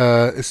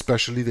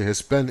 especially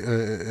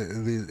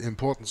the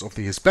importance of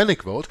the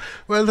Hispanic vote.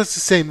 Well, that's the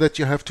same that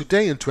you have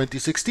today in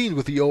 2016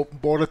 with the open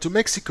border to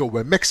Mexico,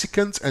 where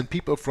Mexicans and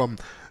people from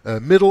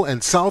Middle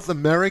and South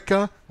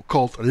America,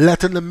 called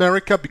Latin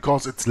America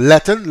because it's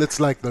Latin, it's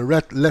like the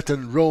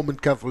Latin Roman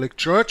Catholic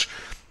Church,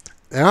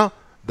 yeah,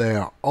 they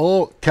are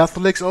all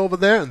Catholics over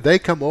there, and they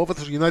come over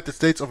to the United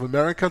States of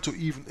America to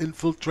even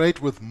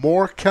infiltrate with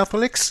more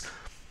Catholics,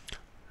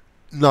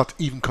 not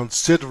even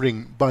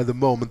considering by the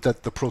moment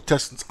that the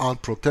Protestants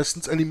aren't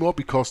Protestants anymore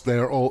because they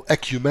are all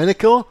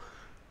ecumenical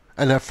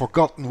and have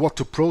forgotten what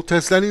to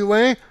protest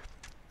anyway.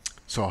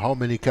 So how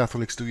many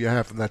Catholics do you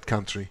have in that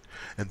country?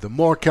 And the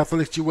more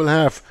Catholics you will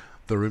have,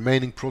 the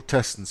remaining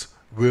Protestants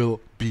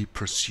will be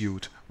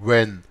pursued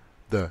when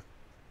the ...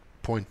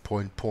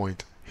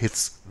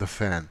 hits the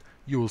fan.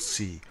 You will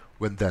see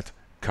when that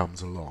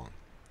comes along.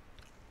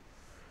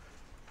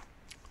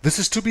 This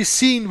is to be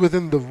seen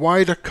within the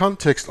wider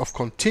context of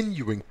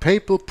continuing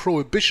papal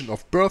prohibition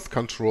of birth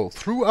control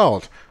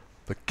throughout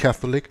the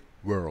Catholic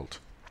world.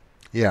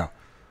 Yeah,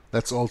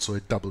 that's also a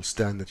double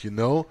standard, you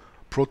know.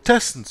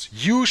 Protestants,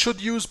 you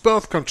should use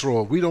birth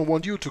control. We don't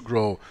want you to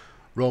grow.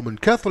 Roman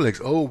Catholics,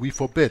 oh, we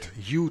forbid.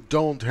 You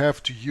don't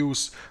have to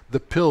use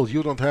the pill.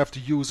 You don't have to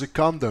use a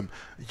condom.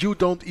 You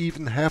don't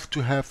even have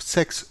to have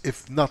sex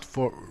if not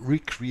for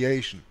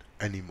recreation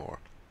anymore.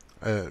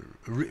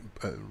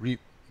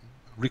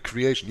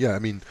 Recreation, yeah, I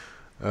mean,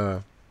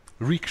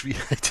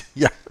 recreate,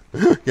 yeah,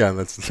 yeah,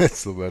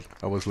 that's the word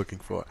I was looking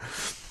for.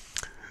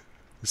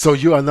 So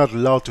you are not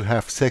allowed to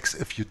have sex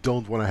if you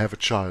don't want to have a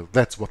child.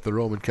 That's what the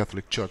Roman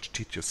Catholic Church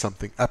teaches,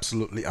 something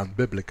absolutely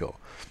unbiblical.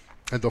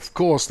 And of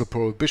course the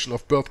prohibition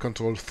of birth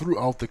control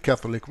throughout the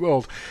Catholic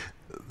world,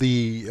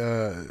 the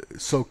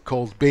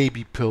so-called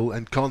baby pill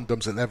and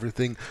condoms and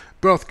everything,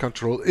 birth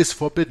control is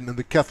forbidden in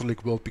the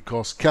Catholic world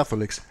because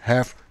Catholics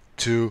have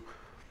to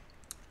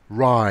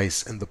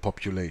rise in the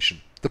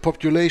population. The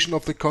population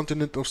of the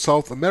continent of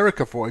South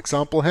America, for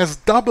example, has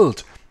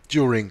doubled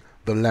during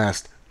the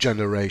last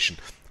generation.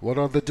 What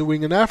are they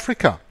doing in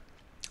Africa?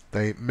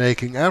 They're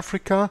making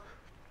Africa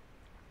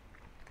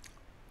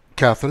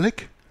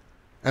Catholic,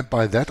 and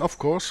by that, of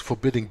course,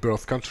 forbidding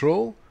birth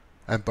control,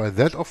 and by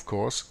that, of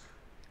course,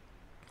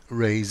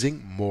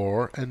 raising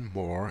more and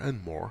more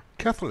and more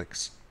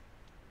Catholics.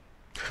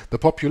 The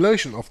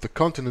population of the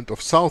continent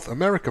of South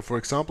America, for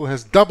example,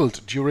 has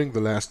doubled during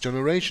the last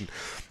generation.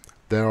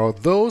 There are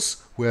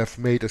those who have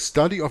made a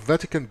study of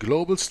Vatican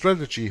global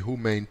strategy who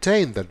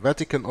maintain that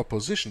Vatican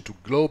opposition to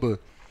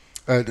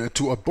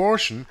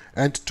abortion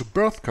and to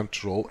birth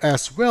control,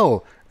 as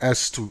well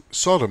as to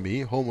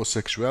sodomy,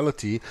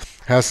 homosexuality,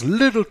 has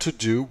little to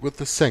do with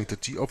the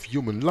sanctity of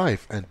human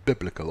life and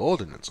biblical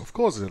ordinance. Of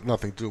course it has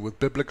nothing to do with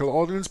biblical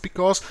ordinance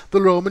because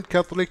the Roman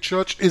Catholic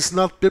Church is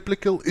not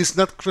biblical, is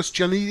not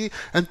Christianity,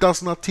 and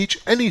does not teach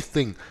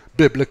anything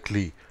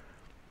biblically.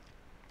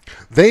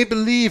 They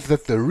believe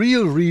that the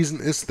real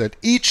reason is that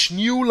each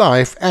new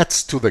life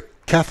adds to the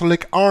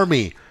Catholic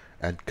army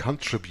and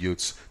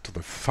contributes to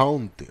the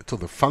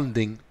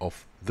funding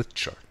of the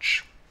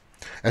Church.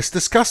 As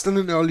discussed in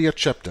an earlier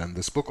chapter in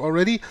this book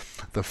already,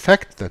 the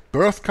fact that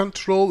birth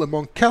control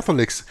among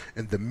Catholics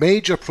in the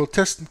major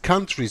Protestant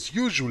countries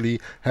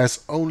usually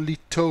has only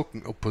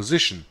token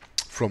opposition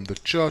from the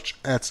Church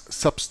adds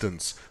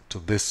substance to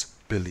this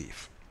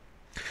belief.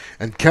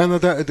 In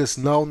Canada, it is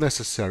now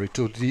necessary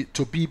to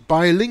be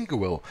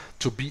bilingual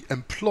to be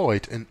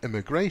employed in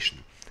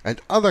immigration and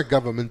other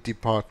government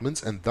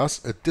departments, and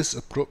thus a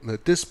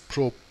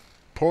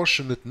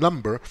disproportionate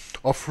number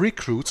of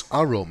recruits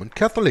are Roman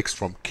Catholics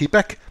from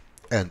Quebec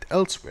and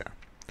elsewhere.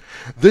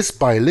 This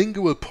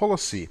bilingual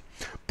policy,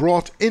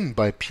 brought in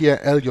by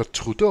Pierre Elliott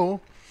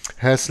Trudeau,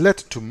 has led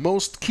to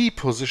most key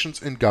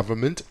positions in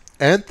government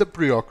and the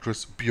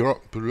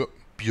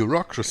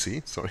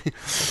bureaucracy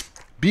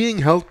being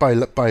held by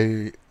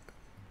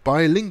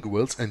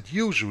bilinguals and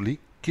usually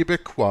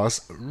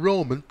Quebecois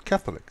Roman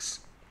Catholics.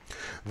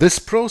 This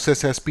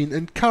process has been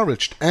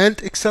encouraged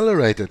and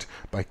accelerated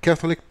by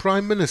Catholic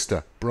Prime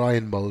Minister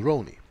Brian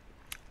Mulroney.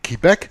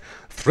 Quebec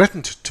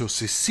threatened to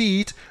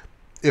secede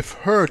if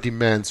her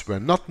demands were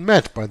not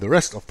met by the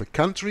rest of the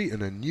country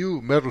in a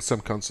new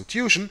meddlesome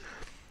constitution.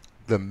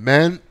 The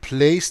man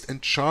placed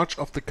in charge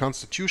of the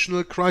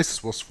constitutional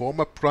crisis was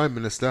former Prime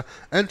Minister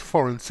and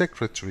Foreign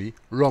Secretary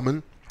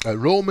Roman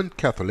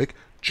Catholic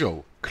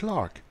Joe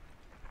Clark.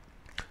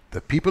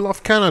 The people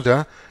of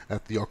Canada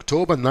at the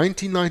October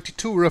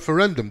 1992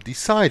 referendum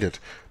decided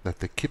that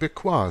the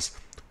Quebecois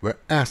were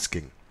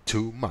asking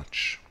too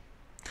much.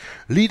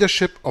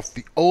 Leadership of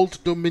the Old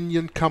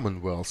Dominion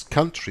Commonwealth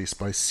countries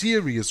by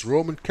serious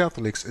Roman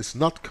Catholics is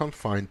not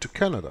confined to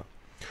Canada.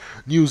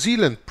 New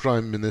Zealand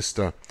Prime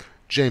Minister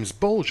James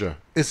Bolger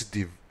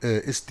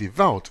is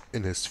devout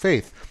in his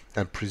faith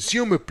and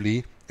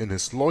presumably in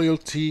his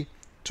loyalty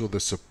to the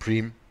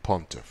Supreme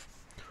Pontiff.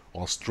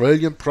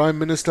 Australian Prime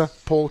Minister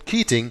Paul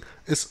Keating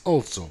is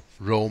also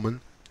Roman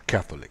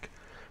Catholic.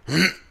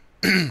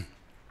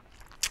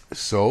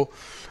 So,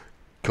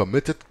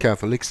 committed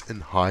Catholics in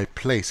high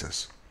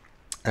places.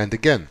 And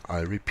again,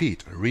 I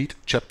repeat, read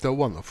Chapter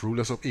 1 of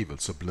Rulers of Evil,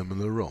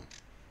 Subliminal Rome.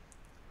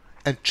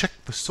 And check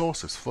the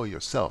sources for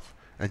yourself,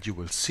 and you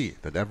will see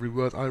that every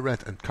word I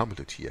read and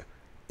commented here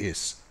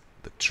is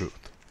the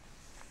truth.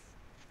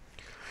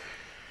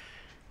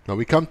 Now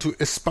we come to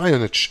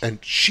espionage and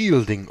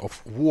shielding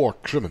of war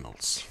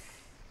criminals.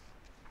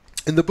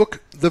 In the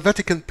book The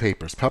Vatican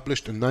Papers,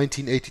 published in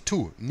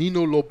 1982,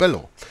 Nino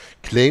Lobello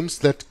claims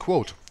that,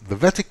 quote, the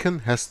Vatican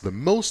has the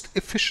most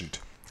efficient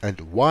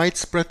and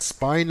widespread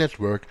spy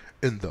network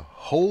in the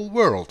whole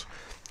world,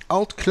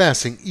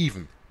 outclassing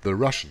even the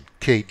Russian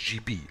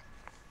KGB,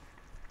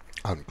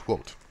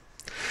 unquote.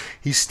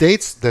 He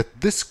states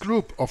that this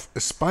group of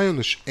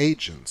espionage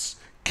agents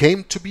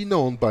came to be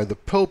known by the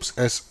popes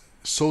as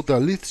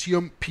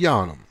Sodalitium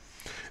Pianum,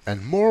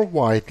 and more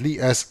widely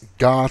as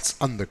God's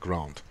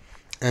Underground,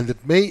 and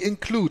it may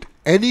include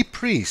any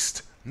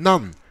priest,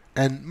 nun,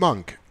 and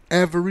monk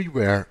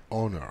everywhere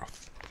on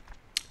earth.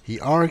 He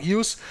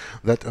argues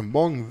that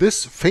among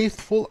this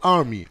faithful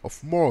army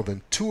of more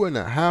than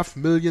 2.5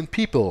 million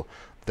people,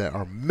 there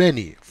are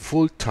many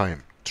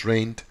full-time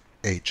trained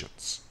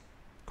agents.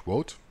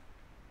 Quote,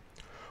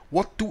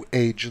 what do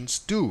agents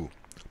do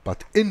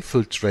but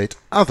infiltrate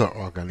other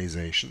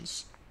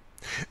organizations?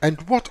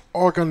 And what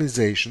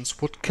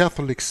organizations would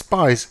Catholic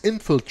spies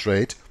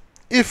infiltrate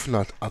if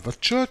not other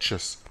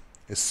churches,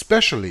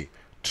 especially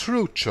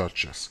true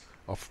churches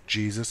of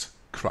Jesus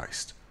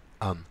Christ?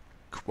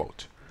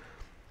 Unquote.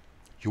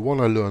 You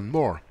want to learn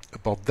more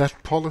about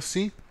that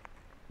policy?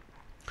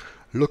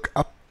 Look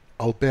up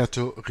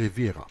Alberto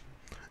Rivera,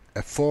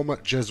 a former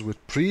Jesuit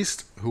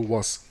priest who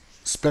was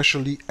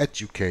specially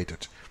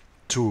educated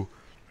to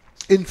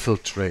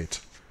infiltrate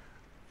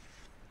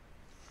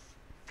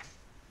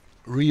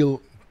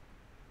real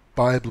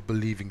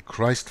Bible-believing,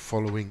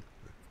 Christ-following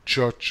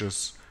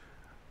churches,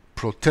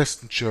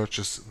 Protestant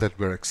churches that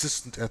were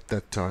existent at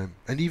that time,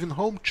 and even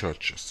home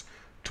churches,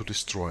 to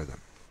destroy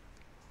them.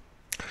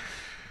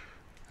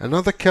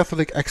 Another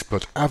Catholic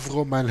expert,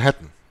 Avro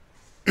Manhattan,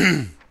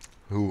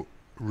 who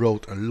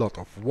wrote a lot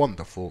of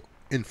wonderful,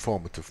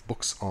 informative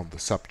books on the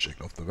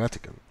subject of the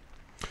Vatican,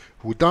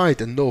 who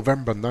died in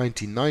November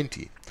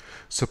 1990,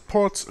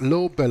 supports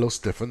Lobello's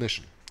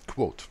definition.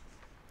 Quote,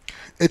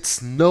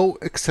 it's no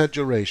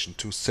exaggeration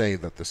to say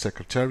that the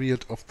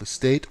Secretariat of the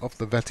State of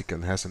the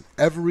Vatican has in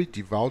every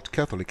devout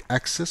Catholic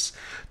access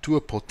to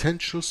a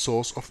potential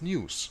source of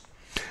news,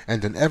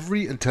 and in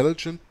every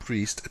intelligent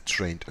priest a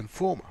trained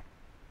informer.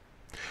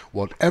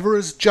 Whatever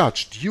is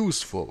judged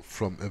useful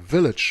from a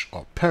village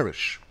or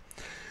parish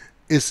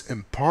is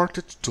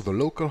imparted to the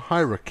local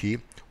hierarchy,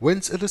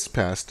 whence it is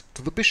passed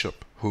to the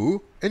bishop,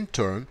 who, in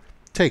turn,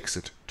 takes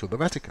it to the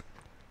Vatican.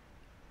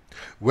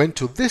 When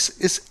to this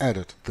is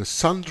added the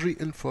sundry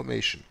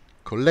information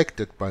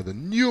collected by the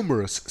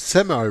numerous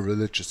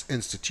semi-religious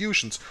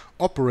institutions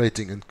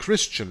operating in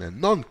Christian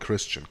and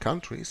non-Christian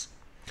countries,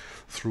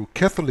 through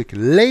Catholic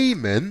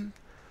laymen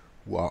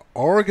who are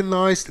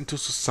organized into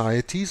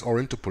societies or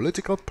into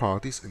political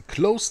parties in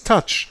close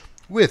touch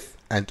with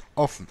and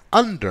often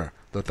under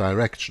the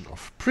direction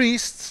of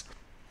priests,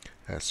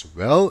 as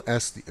well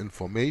as the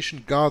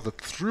information gathered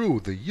through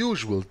the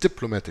usual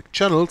diplomatic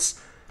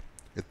channels,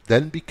 it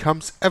then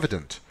becomes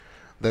evident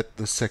that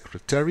the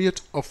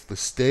Secretariat of the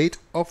State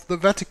of the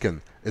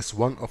Vatican is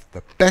one of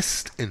the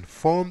best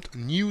informed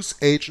news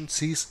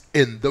agencies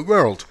in the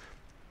world,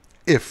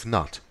 if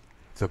not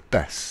the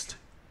best.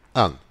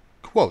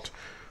 Unquote.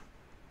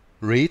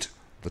 Read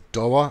The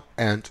Dower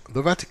and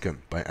the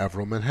Vatican by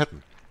Avro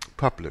Manhattan,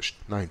 published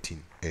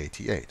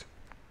 1988.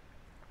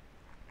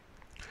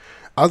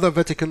 Other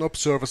Vatican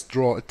observers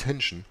draw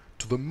attention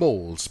to the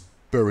moles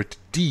buried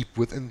deep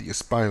within the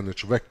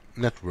espionage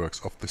networks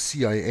of the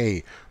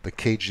CIA, the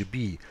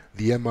KGB,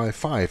 the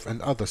MI5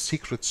 and other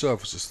secret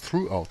services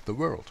throughout the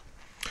world,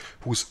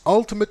 whose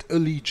ultimate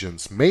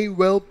allegiance may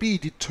well be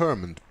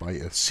determined by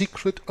a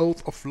secret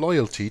oath of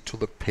loyalty to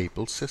the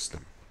papal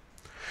system.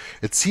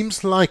 It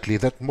seems likely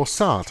that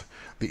Mossad,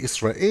 the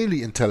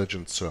Israeli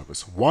intelligence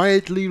service,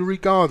 widely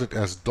regarded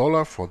as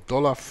dollar for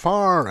dollar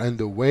far and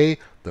away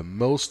the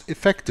most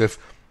effective,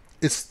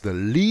 is the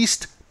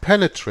least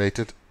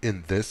penetrated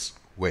in this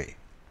way.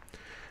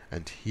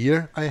 And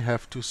here I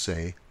have to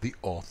say the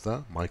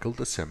author, Michael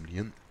de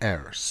Semlyen,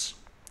 errs.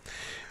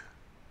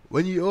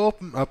 When you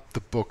open up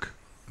the book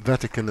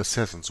Vatican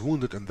Assassins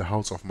Wounded in the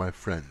House of My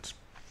Friend,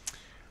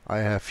 I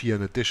have here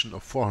an edition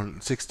of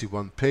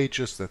 461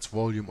 pages, that's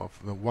volume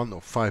of 1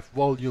 of 5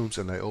 volumes,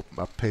 and I open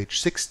up page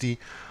 60.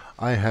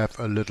 I have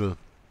a little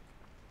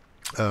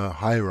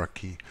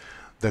hierarchy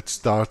that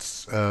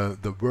starts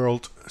the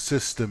world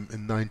system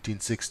in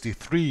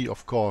 1963.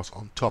 Of course,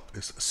 on top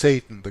is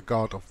Satan, the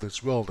god of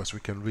this world, as we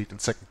can read in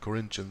 2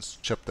 Corinthians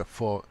chapter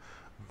 4,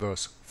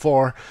 verse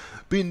 4.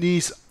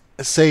 Beneath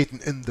Satan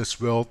in this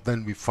world,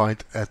 then we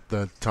find at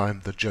the time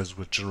the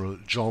Jesuit General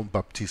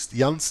Jean-Baptiste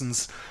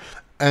Janssens,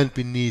 and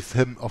beneath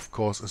him, of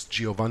course, is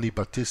Giovanni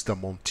Battista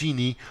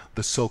Montini,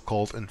 the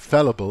so-called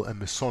infallible and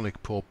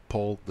Masonic Pope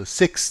Paul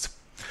VI.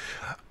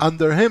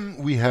 Under him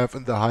we have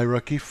in the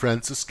hierarchy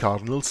Francis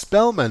Cardinal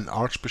Spellman,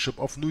 Archbishop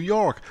of New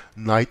York,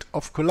 Knight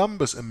of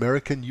Columbus,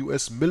 American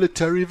U.S.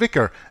 military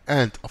vicar,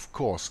 and, of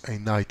course, a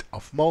Knight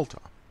of Malta.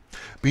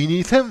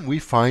 Beneath him we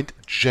find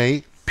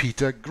J.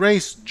 Peter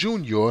Grace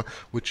Jr.,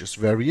 which is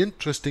very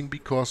interesting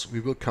because we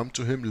will come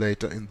to him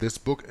later in this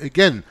book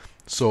again,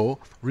 so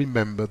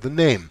remember the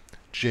name.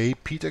 J.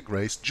 Peter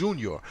Grace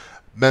Jr.,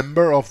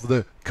 member of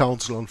the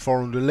Council on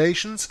Foreign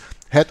Relations,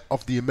 head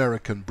of the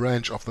American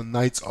branch of the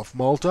Knights of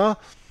Malta,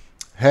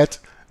 head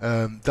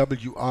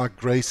W.R.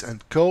 Grace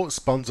 & Co.,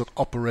 sponsored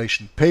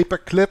Operation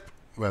Paperclip,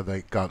 where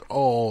they got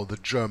all the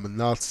German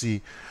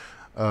Nazi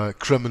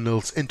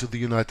criminals into the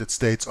United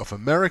States of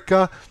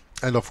America,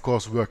 and of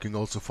course working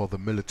also for the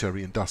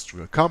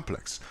military-industrial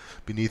complex.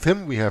 Beneath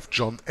him we have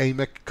John A.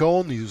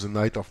 McCone, who's a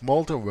Knight of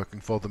Malta,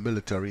 working for the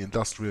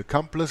military-industrial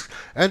complex,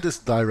 and is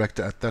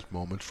director at that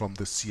moment from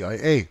the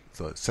CIA,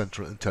 the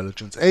Central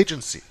Intelligence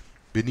Agency.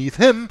 Beneath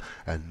him,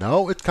 and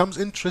now it comes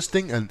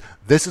interesting, and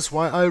this is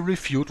why I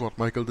refute what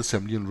Michael de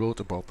Semlyen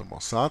wrote about the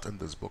Mossad in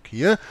this book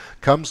here,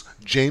 comes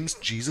James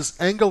Jesus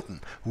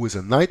Angleton, who is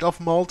a Knight of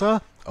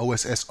Malta,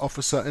 OSS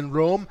officer in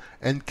Rome,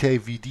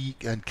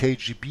 NKVD and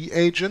KGB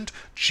agent,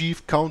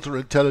 chief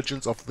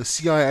counterintelligence of the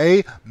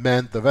CIA,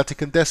 manned the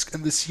Vatican desk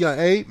in the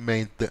CIA,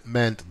 manned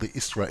the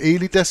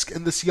Israeli desk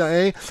in the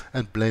CIA,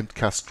 and blamed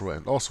Castro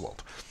and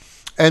Oswald.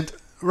 And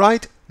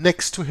right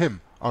next to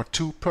him are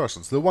two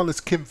persons. The one is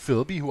Kim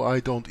Philby, who I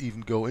don't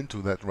even go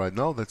into that right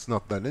now, that's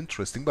not that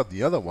interesting, but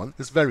the other one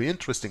is very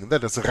interesting, and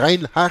that is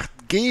Reinhard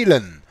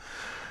Gehlen,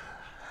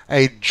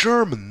 a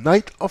German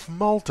Knight of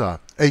Malta,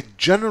 a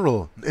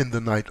general in the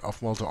Knight of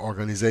Malta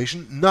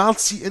organization,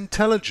 Nazi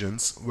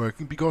intelligence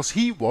working, because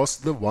he was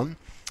the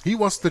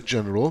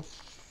general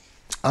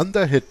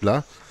under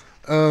Hitler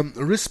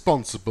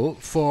responsible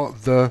for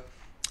the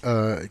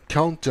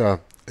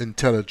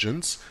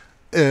counterintelligence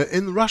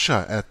in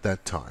Russia at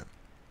that time.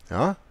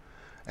 Yeah?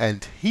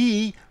 And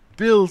he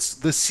builds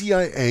the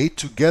CIA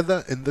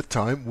together in the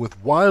time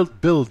with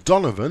Wild Bill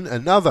Donovan,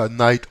 another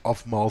Knight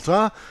of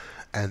Malta,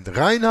 and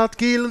Reinhard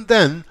Gehlen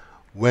then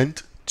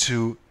went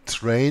to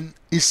train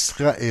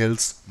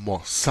Israel's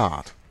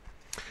Mossad.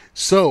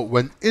 So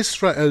when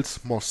Israel's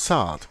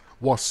Mossad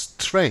was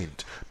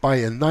trained by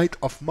a Knight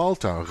of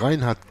Malta,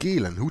 Reinhard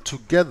Gehlen, who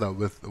together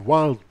with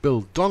Wild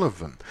Bill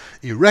Donovan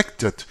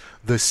erected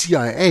the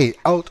CIA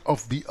out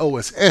of the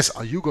OSS,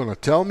 are you gonna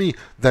tell me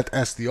that,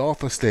 as the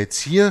author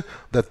states here,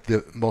 that the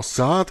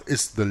Mossad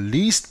is the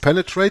least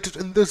penetrated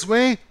in this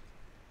way?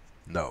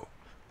 No.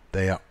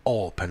 They are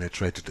all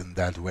penetrated in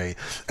that way.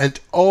 And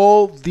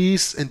all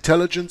these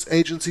intelligence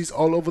agencies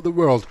all over the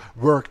world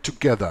work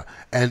together.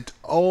 And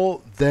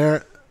all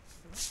their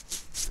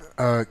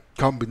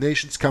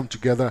combinations come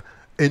together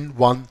in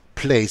one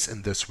place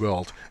in this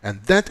world.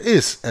 And that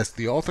is, as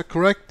the author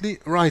correctly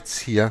writes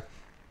here,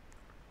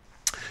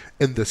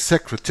 in the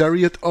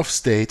Secretariat of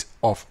State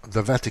of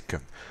the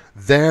Vatican.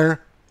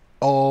 There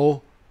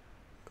all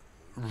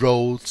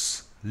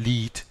roads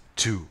lead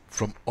to,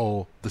 from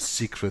all the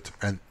secret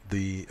and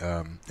the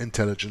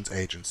intelligence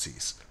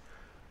agencies.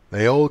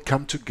 They all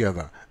come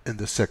together in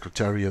the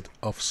Secretariat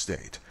of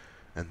State.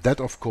 And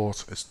that, of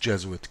course, is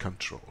Jesuit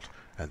controlled.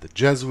 And the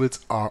Jesuits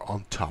are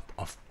on top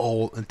of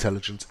all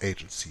intelligence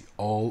agency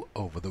all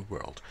over the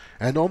world.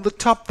 And on the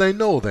top they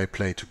know they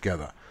play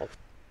together.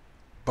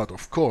 But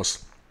of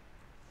course,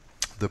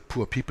 the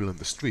poor people in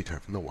the street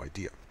have no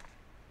idea.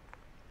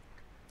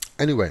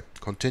 Anyway,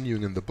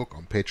 continuing in the book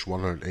on page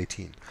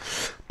 118.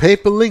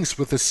 Papal links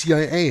with the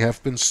CIA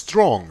have been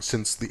strong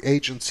since the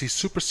agency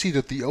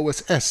superseded the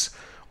OSS,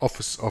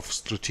 Office of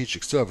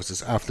Strategic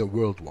Services, after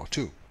World War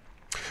II.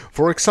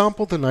 For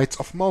example, the Knights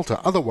of Malta,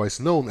 otherwise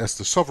known as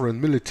the Sovereign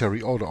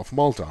Military Order of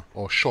Malta,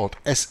 or short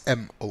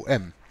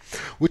SMOM,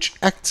 which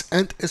acts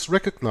and is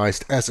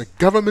recognized as a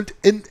government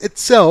in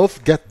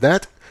itself. Get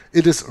that?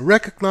 It is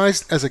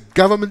recognized as a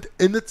government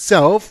in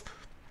itself.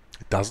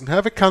 It doesn't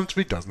have a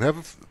country, doesn't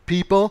have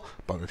people,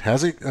 but it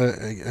has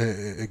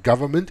a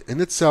government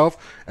in itself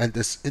and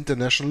is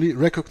internationally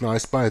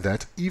recognized by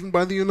that, even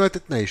by the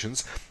United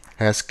Nations,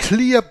 has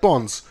clear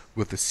bonds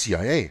with the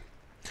CIA.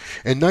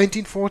 In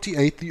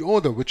 1948, the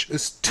order, which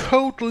is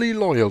totally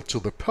loyal to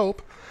the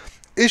Pope,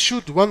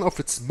 issued one of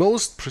its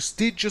most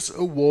prestigious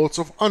awards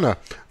of honor,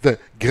 the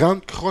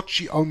Gran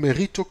Croce al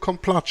Merito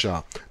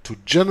Complacha, to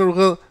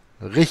General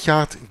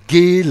Richard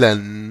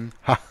Gehlen.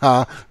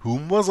 Haha,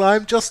 whom was I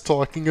just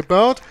talking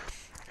about?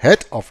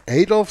 Head of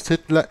Adolf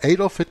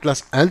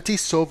Hitler's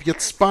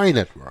anti-Soviet spy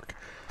network.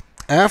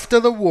 After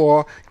the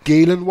war,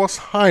 Gehlen was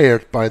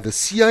hired by the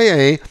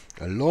CIA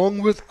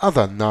along with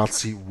other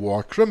Nazi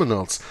war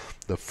criminals.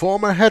 The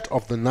former head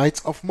of the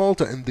Knights of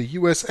Malta in the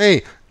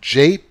USA,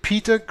 J.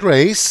 Peter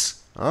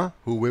Grace,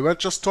 who we were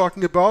just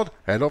talking about,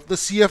 head of the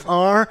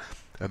CFR,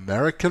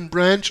 American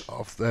branch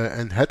of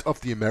and head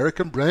of the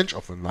American branch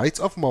of the Knights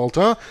of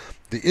Malta,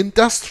 the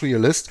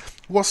industrialist,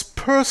 was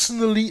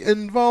personally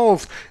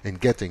involved in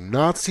getting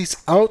Nazis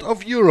out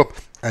of Europe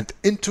and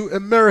into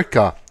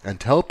America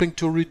and helping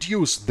to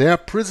reduce their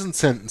prison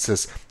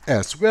sentences,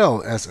 as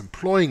well as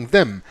employing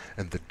them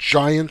in the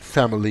giant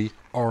family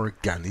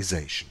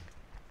organization.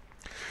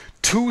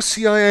 2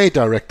 CIA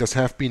directors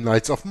have been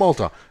Knights of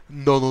Malta.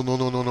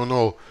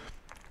 No.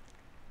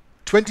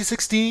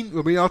 2016,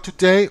 where we are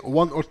today,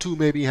 1 or 2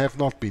 maybe have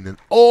not been, and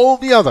all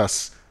the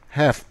others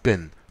have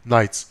been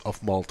Knights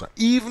of Malta.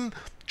 Even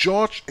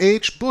George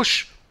H.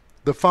 Bush,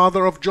 the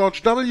father of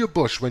George W.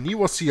 Bush, when he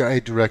was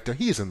CIA director,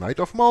 he is a Knight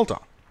of Malta.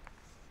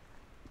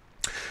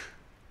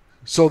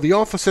 So the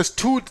author says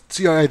 2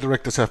 CIA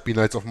directors have been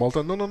Knights of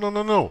Malta.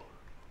 No.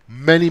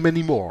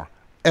 Many more.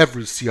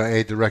 Every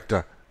CIA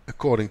director,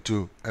 according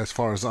to, as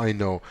far as I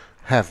know,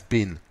 have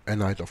been a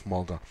Knight of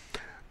Malta.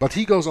 But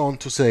he goes on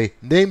to say,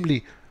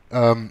 namely,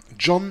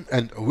 John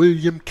and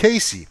William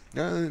Casey.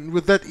 And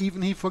with that,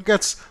 even he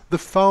forgets the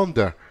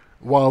founder,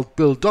 Wild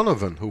Bill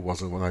Donovan, who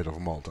was a Knight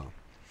of Malta.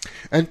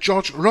 And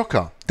George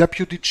Roca,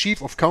 Deputy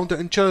Chief of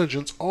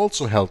Counterintelligence,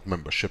 also held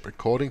membership,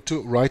 according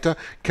to writer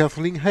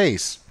Kathleen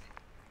Hayes.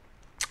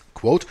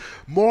 Quote,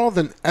 more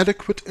than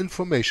adequate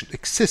information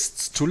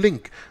exists to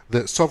link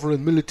the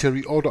Sovereign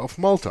Military Order of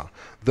Malta,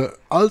 the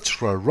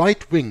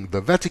ultra-right wing,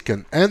 the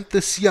Vatican, and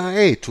the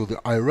CIA to the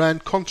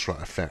Iran-Contra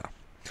affair.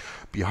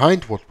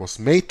 Behind what was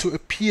made to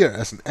appear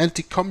as an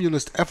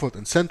anti-communist effort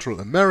in Central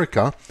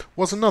America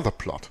was another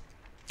plot.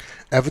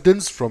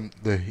 Evidence from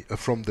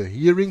the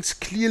hearings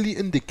clearly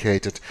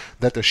indicated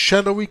that a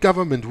shadowy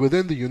government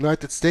within the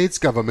United States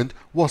government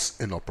was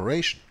in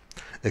operation.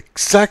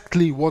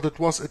 Exactly what it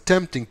was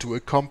attempting to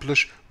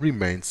accomplish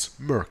remains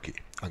murky.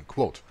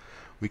 Unquote.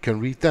 We can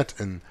read that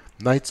in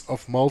Knights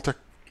of Malta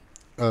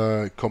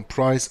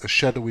Comprise a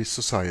Shadowy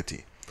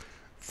Society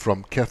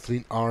from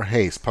Kathleen R.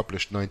 Hayes,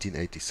 published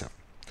 1987.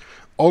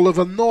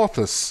 Oliver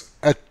North's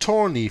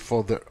attorney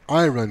for the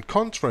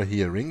Iran-Contra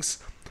hearings,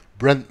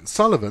 Brendan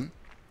Sullivan,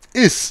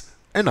 is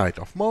a Knight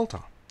of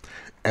Malta,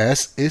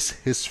 as is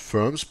his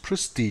firm's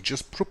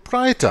prestigious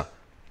proprietor,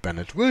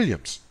 Bennett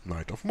Williams,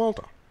 Knight of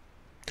Malta.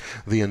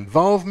 The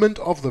involvement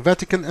of the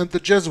Vatican and the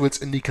Jesuits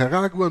in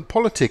Nicaraguan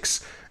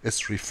politics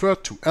is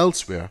referred to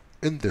elsewhere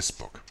in this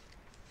book.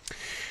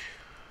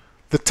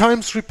 The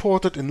Times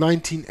reported in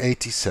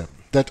 1987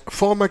 that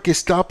former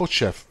Gestapo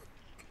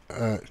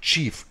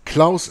chief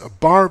Klaus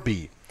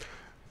Barbie's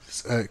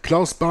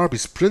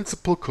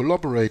principal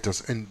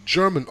collaborators in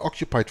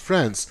German-occupied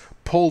France,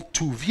 Paul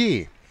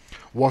Touvier,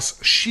 was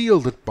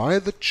shielded by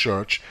the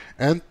Church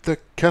and the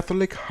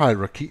Catholic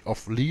hierarchy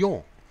of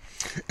Lyon,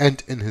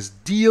 and in his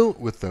deal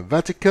with the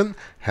Vatican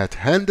had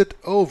handed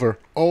over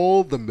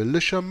all the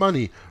militia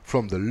money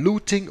from the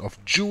looting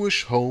of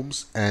Jewish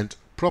homes and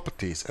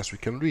properties, as we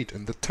can read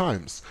in the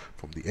Times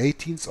from the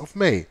 18th of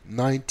May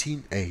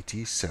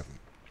 1987.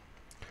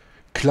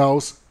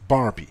 Klaus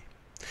Barbie.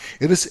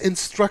 It is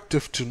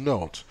instructive to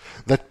note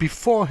that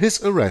before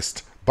his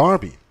arrest,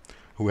 Barbie,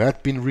 who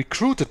had been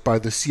recruited by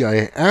the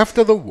CIA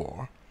after the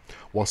war,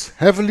 was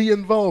heavily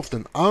involved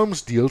in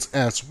arms deals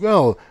as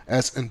well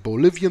as in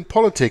Bolivian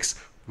politics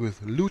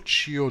with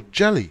Lucio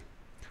Gelli,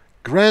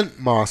 Grand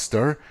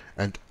Master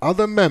and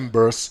other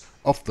members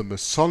of the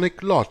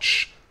Masonic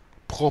Lodge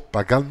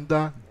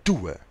Propaganda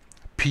Due,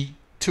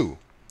 P2,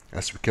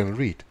 as we can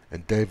read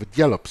in David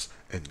Yellop's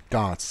In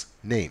God's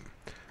Name.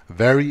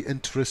 Very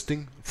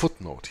interesting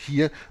footnote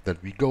here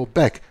that we go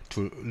back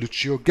to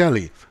Lucio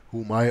Gelli,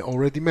 whom I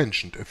already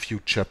mentioned a few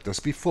chapters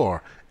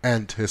before,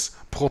 and his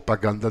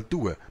Propaganda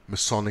Due,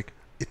 Masonic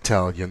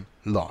Italian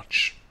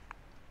Lodge.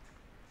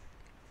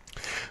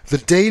 The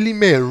Daily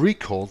Mail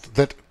recalled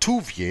that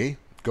Touvier,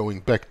 going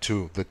back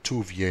to the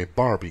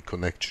Touvier-Barbie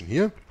connection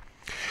here,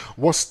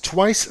 was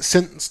twice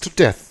sentenced to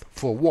death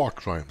for war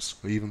crimes,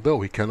 even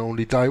though he can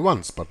only die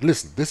once. But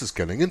listen, this is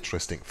getting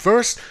interesting.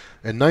 First,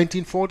 in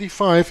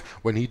 1945,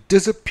 when he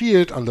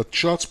disappeared under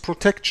church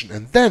protection,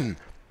 and then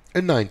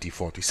in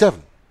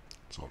 1947.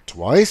 So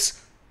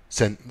twice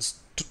sentenced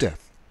to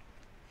death.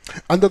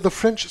 Under the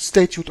French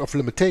Statute of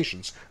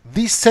Limitations,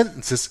 these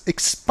sentences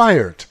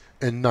expired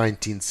in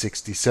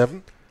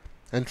 1967,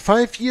 and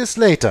 5 years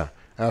later,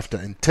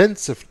 after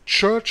intensive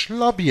church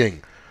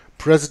lobbying,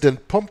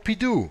 President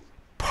Pompidou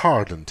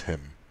pardoned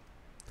him.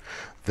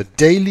 The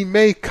Daily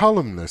Mail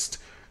columnist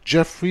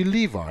Geoffrey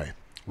Levi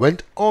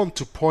went on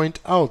to point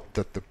out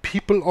that the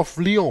people of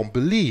Lyon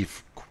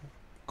believe,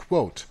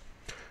 quote,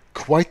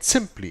 quite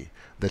simply,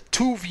 that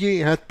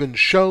Touvier had been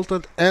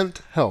sheltered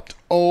and helped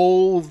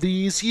all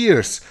these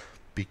years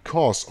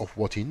because of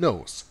what he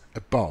knows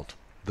about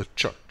the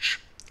Church,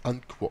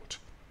 unquote.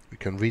 We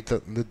can read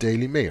that in the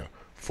Daily Mail,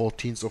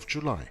 14th of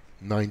July,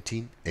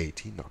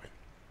 1989.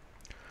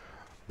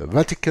 The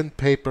Vatican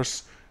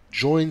Papers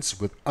joins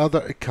with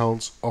other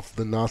accounts of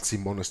the Nazi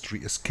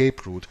monastery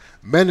escape route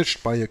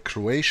managed by a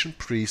Croatian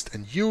priest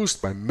and used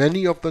by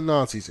many of the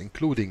Nazis,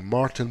 including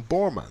Martin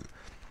Bormann,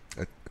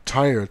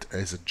 attired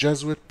as a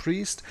Jesuit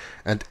priest,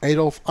 and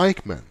Adolf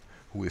Eichmann,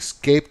 who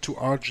escaped to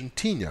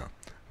Argentina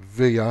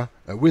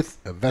with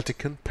a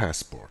Vatican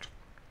passport.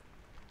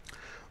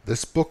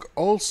 This book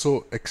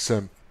also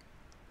examines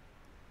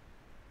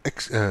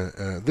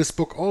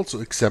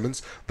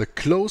the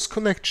close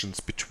connections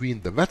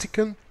between the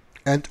Vatican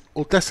and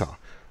Odessa,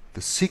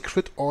 the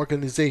secret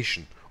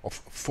organization of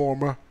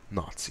former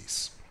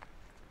Nazis.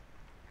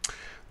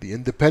 The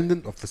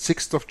Independent of the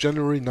 6th of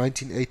January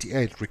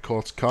 1988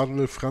 records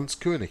Cardinal Franz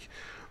König,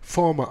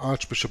 former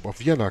Archbishop of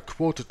Vienna,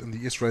 quoted in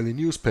the Israeli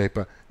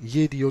newspaper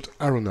Yediot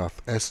Aronoth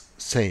as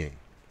saying,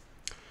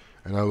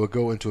 and I will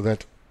go into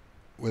that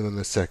within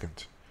a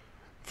second.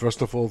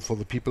 First of all, for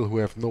the people who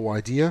have no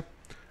idea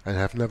and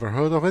have never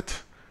heard of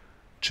it,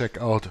 check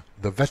out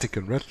the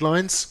Vatican Red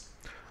Lines.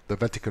 The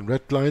Vatican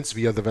Red Lines,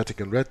 via the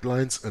Vatican Red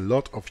Lines, a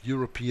lot of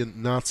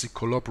European Nazi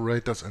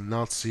collaborators and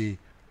Nazi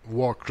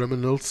war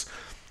criminals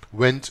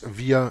went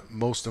via,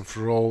 most and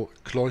for all,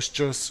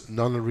 cloisters,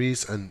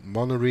 nunneries and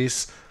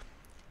monasteries,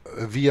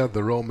 via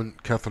the Roman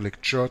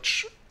Catholic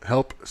Church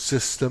help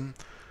system,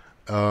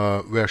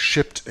 were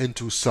shipped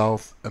into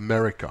South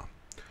America.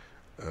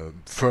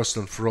 First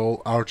and for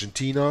all,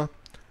 Argentina,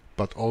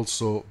 but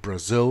also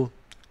Brazil,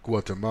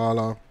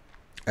 Guatemala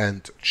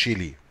and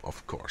Chile,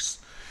 of course.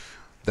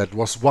 That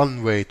was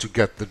one way to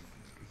get the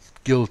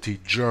guilty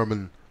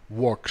German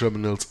war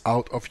criminals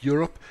out of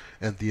Europe,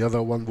 and the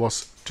other one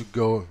was to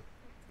go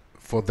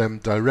for them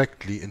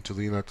directly into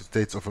the United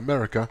States of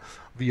America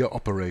via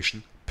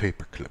Operation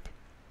Paperclip.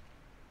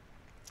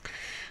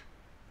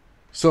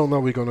 So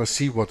now we're gonna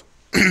see what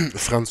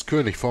Franz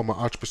König, former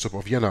Archbishop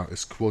of Vienna,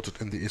 is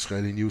quoted in the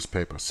Israeli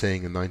newspaper,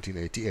 saying in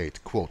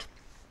 1988, quote,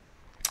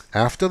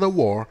 after the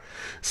war,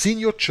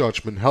 senior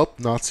churchmen helped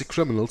Nazi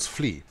criminals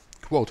flee.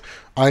 Quote,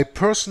 I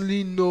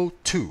personally know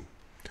two,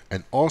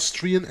 an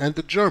Austrian and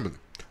a German.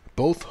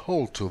 Both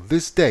hold to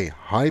this day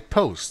high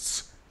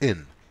posts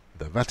in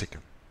the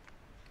Vatican.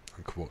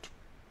 Unquote.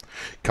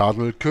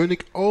 Cardinal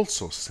König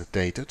also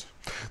stated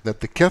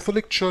that the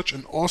Catholic Church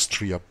in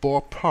Austria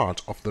bore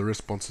part of the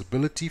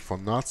responsibility for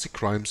Nazi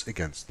crimes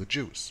against the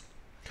Jews.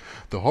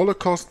 The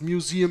Holocaust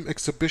Museum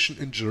exhibition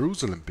in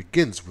Jerusalem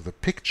begins with a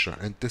picture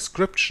and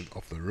description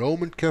of the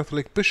Roman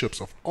Catholic bishops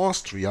of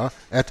Austria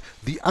at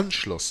the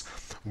Anschluss,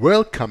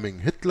 welcoming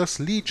Hitler's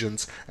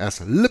legions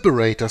as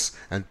liberators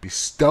and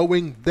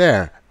bestowing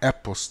their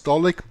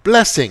apostolic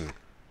blessing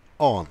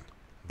on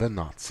the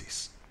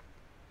Nazis.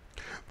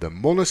 The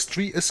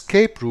monastery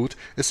escape route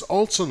is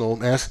also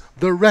known as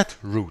the Red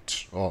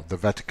Route, or the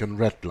Vatican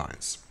Red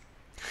Lines.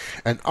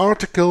 An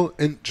article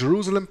in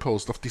Jerusalem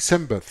Post of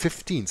December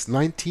 15,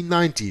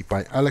 1990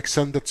 by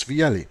Alexander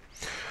Zwieli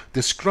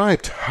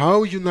described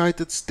how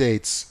United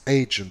States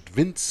agent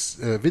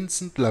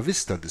Vincent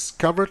LaVista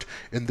discovered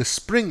in the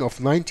spring of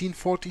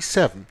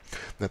 1947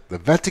 that the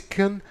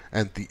Vatican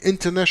and the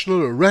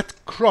International Red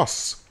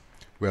Cross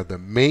were the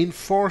main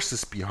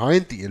forces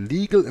behind the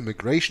illegal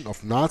immigration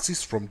of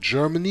Nazis from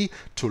Germany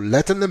to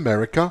Latin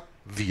America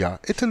via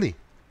Italy.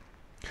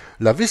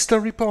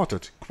 LaVista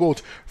reported,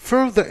 quote,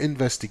 further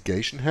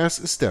investigation has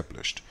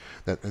established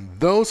that in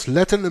those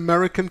Latin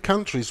American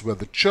countries where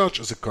the Church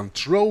is a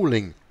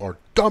controlling or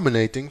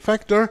dominating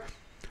factor,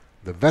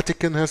 the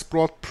Vatican has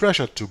brought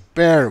pressure to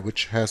bear,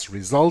 which has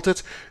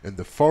resulted in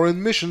the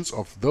foreign missions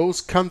of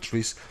those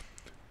countries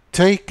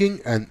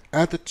taking an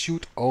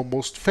attitude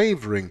almost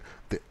favoring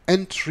the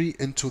entry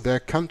into their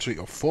country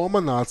of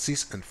former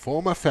Nazis and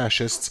former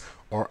fascists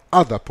or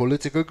other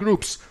political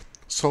groups,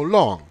 so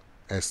long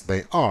as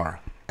they are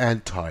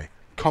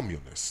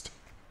anti-communist.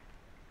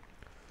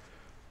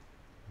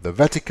 The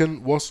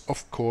Vatican was,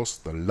 of course,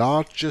 the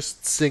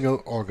largest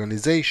single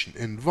organization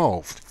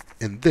involved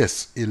in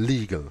this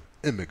illegal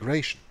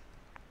immigration.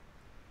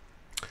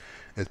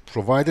 It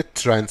provided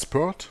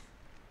transport,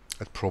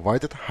 it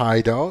provided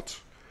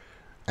hideout,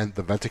 and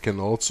the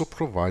Vatican also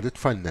provided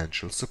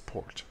financial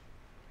support.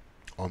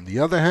 On the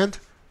other hand,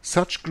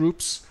 such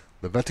groups,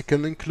 the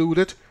Vatican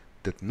included,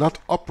 did not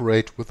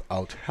operate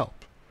without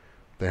help.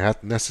 They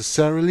had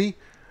necessarily,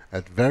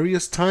 at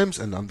various times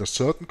and under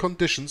certain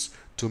conditions,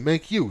 to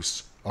make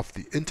use of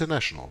the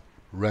International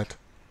Red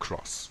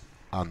Cross."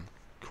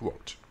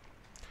 Unquote.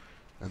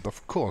 And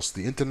of course,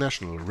 the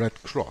International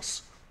Red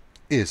Cross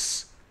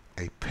is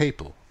a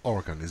papal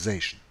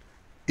organization.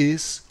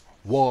 Is,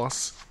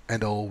 was,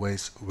 and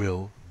always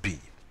will be.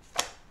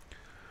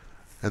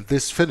 And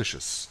this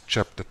finishes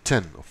chapter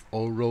 10 of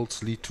All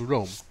Roads Lead to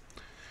Rome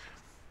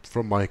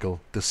from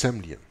Michael de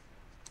Semlyen.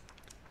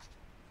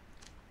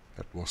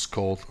 That was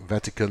called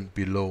Vatican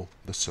Below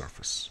the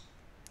Surface.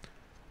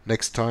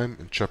 Next time,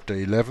 in chapter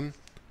 11,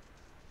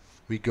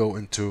 we go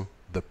into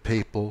the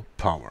papal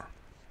power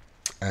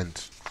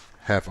and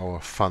have our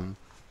fun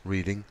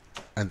reading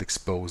and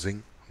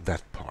exposing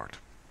that part.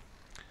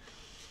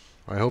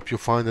 I hope you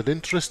find it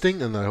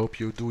interesting, and I hope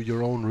you do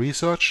your own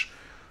research.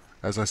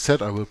 As I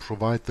said, I will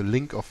provide the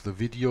link of the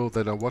video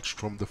that I watched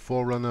from the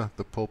Forerunner,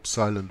 the Pope's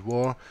Silent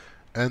War,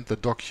 and the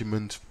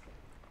document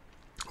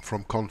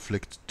From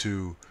Conflict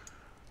to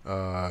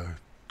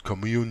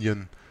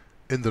Communion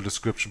in the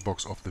description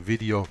box of the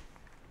video,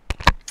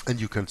 and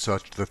you can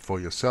search that for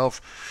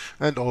yourself.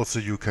 And also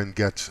you can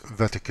get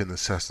Vatican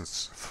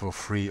Assassins for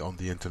free on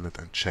the internet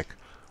and check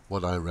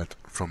what I read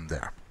from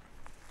there.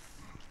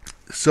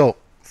 So,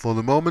 for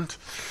the moment,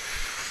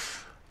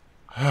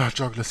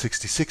 Juggler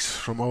 66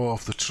 from Hour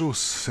of the Truth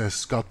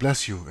says God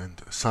bless you,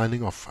 and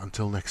signing off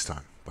until next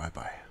time. Bye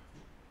bye.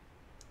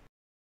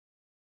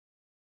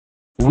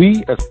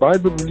 We as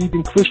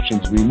Bible-believing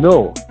Christians, we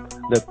know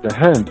that the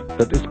hand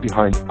that is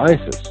behind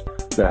ISIS,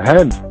 the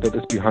hand that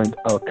is behind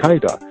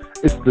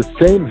Al-Qaeda, is the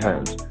same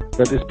hand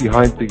that is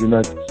behind the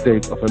United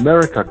States of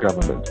America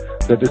government,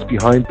 that is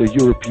behind the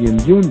European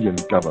Union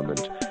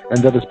government,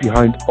 and that is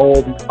behind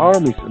all the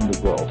armies in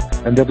the world,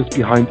 and that is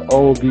behind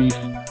all these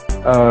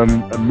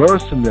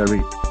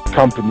mercenary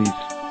companies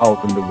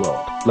out in the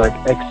world, like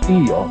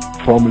XE, or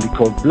formerly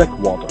called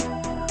Blackwater,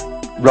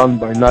 run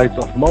by Knights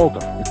of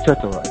Malta,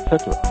 etc.,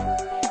 etc.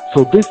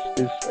 So this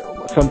is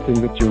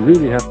something that you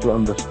really have to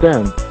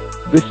understand.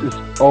 This is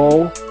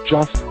all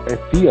just a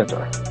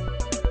theater.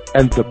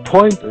 And the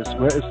point is,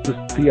 where is this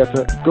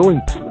theater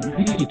going to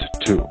lead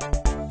to?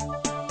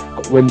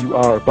 When you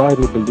are a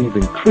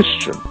Bible-believing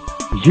Christian,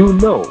 you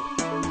know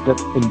that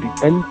in the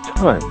end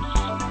times,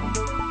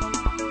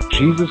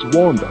 Jesus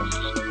warned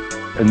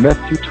us in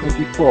Matthew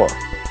 24,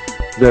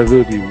 there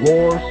will be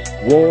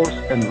wars,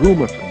 and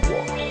rumors of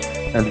wars.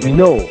 And we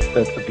know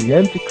that the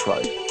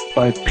Antichrist,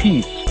 by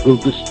peace, will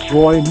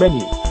destroy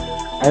many.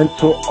 And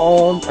so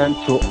on, and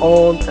so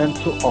on, and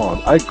so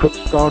on. I could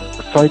start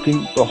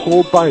citing the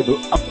whole Bible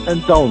up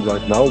and down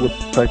right now with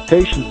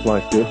citations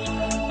like this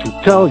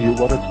to tell you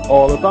what it's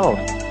all about.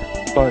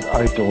 But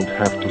I don't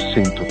have to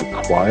sing to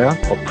the choir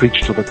or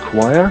preach to the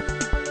choir.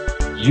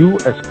 You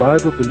as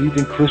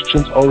Bible-believing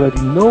Christians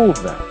already know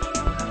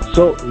that.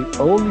 So the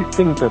only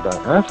thing that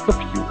I ask of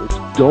you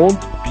is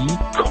don't be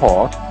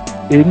caught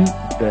in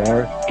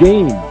their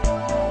game.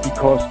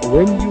 Because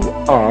when you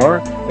are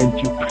and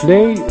you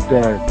play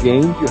their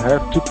game, you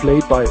have to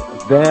play by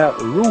their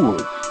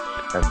rules.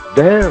 And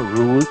their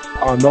rules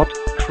are not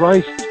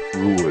Christ's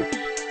rules.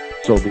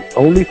 So the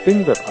only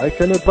thing that I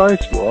can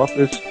advise you of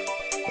is,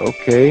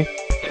 okay,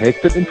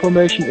 take that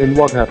information in,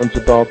 what happens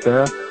about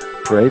there,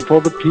 pray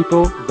for the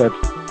people that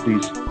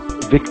these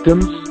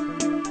victims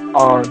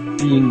are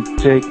being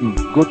taken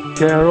good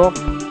care of,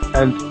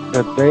 and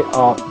that they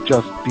are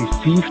just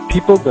deceived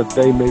people, that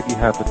they maybe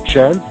have a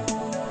chance.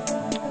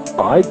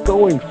 By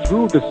going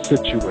through this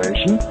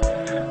situation,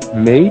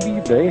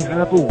 maybe they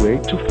have a way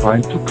to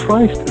find to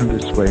Christ in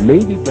this way.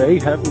 Maybe they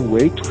have a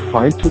way to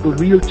find to the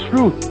real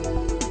truth.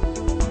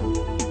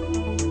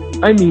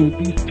 I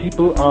mean, these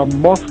people are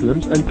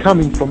Muslims and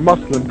coming from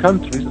Muslim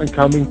countries and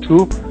coming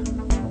to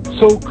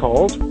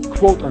so-called,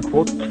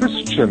 quote-unquote,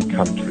 Christian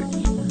countries.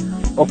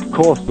 Of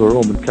course, the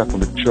Roman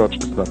Catholic Church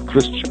is not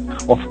Christian.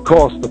 Of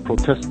course, the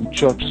Protestant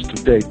churches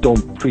today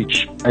don't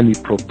preach any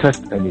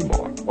protest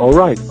anymore. All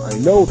right, I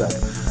know that.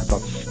 But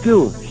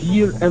still,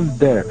 here and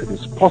there, it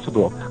is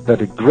possible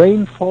that a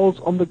grain falls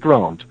on the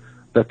ground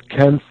that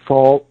can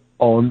fall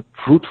on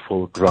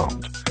fruitful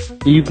ground,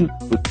 even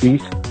with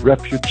these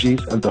refugees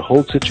and the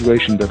whole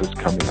situation that is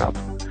coming up.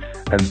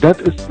 And that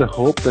is the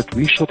hope that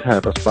we should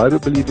have as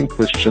Bible-believing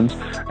Christians,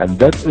 and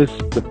that is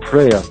the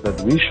prayer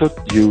that we should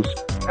use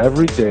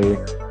every day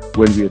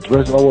when we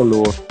address our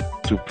Lord,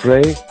 to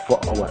pray for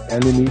our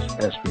enemies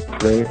as we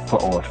pray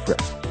for our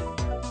friends.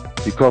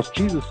 Because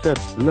Jesus said,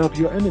 love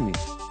your enemies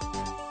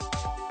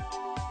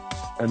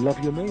and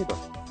love your neighbor.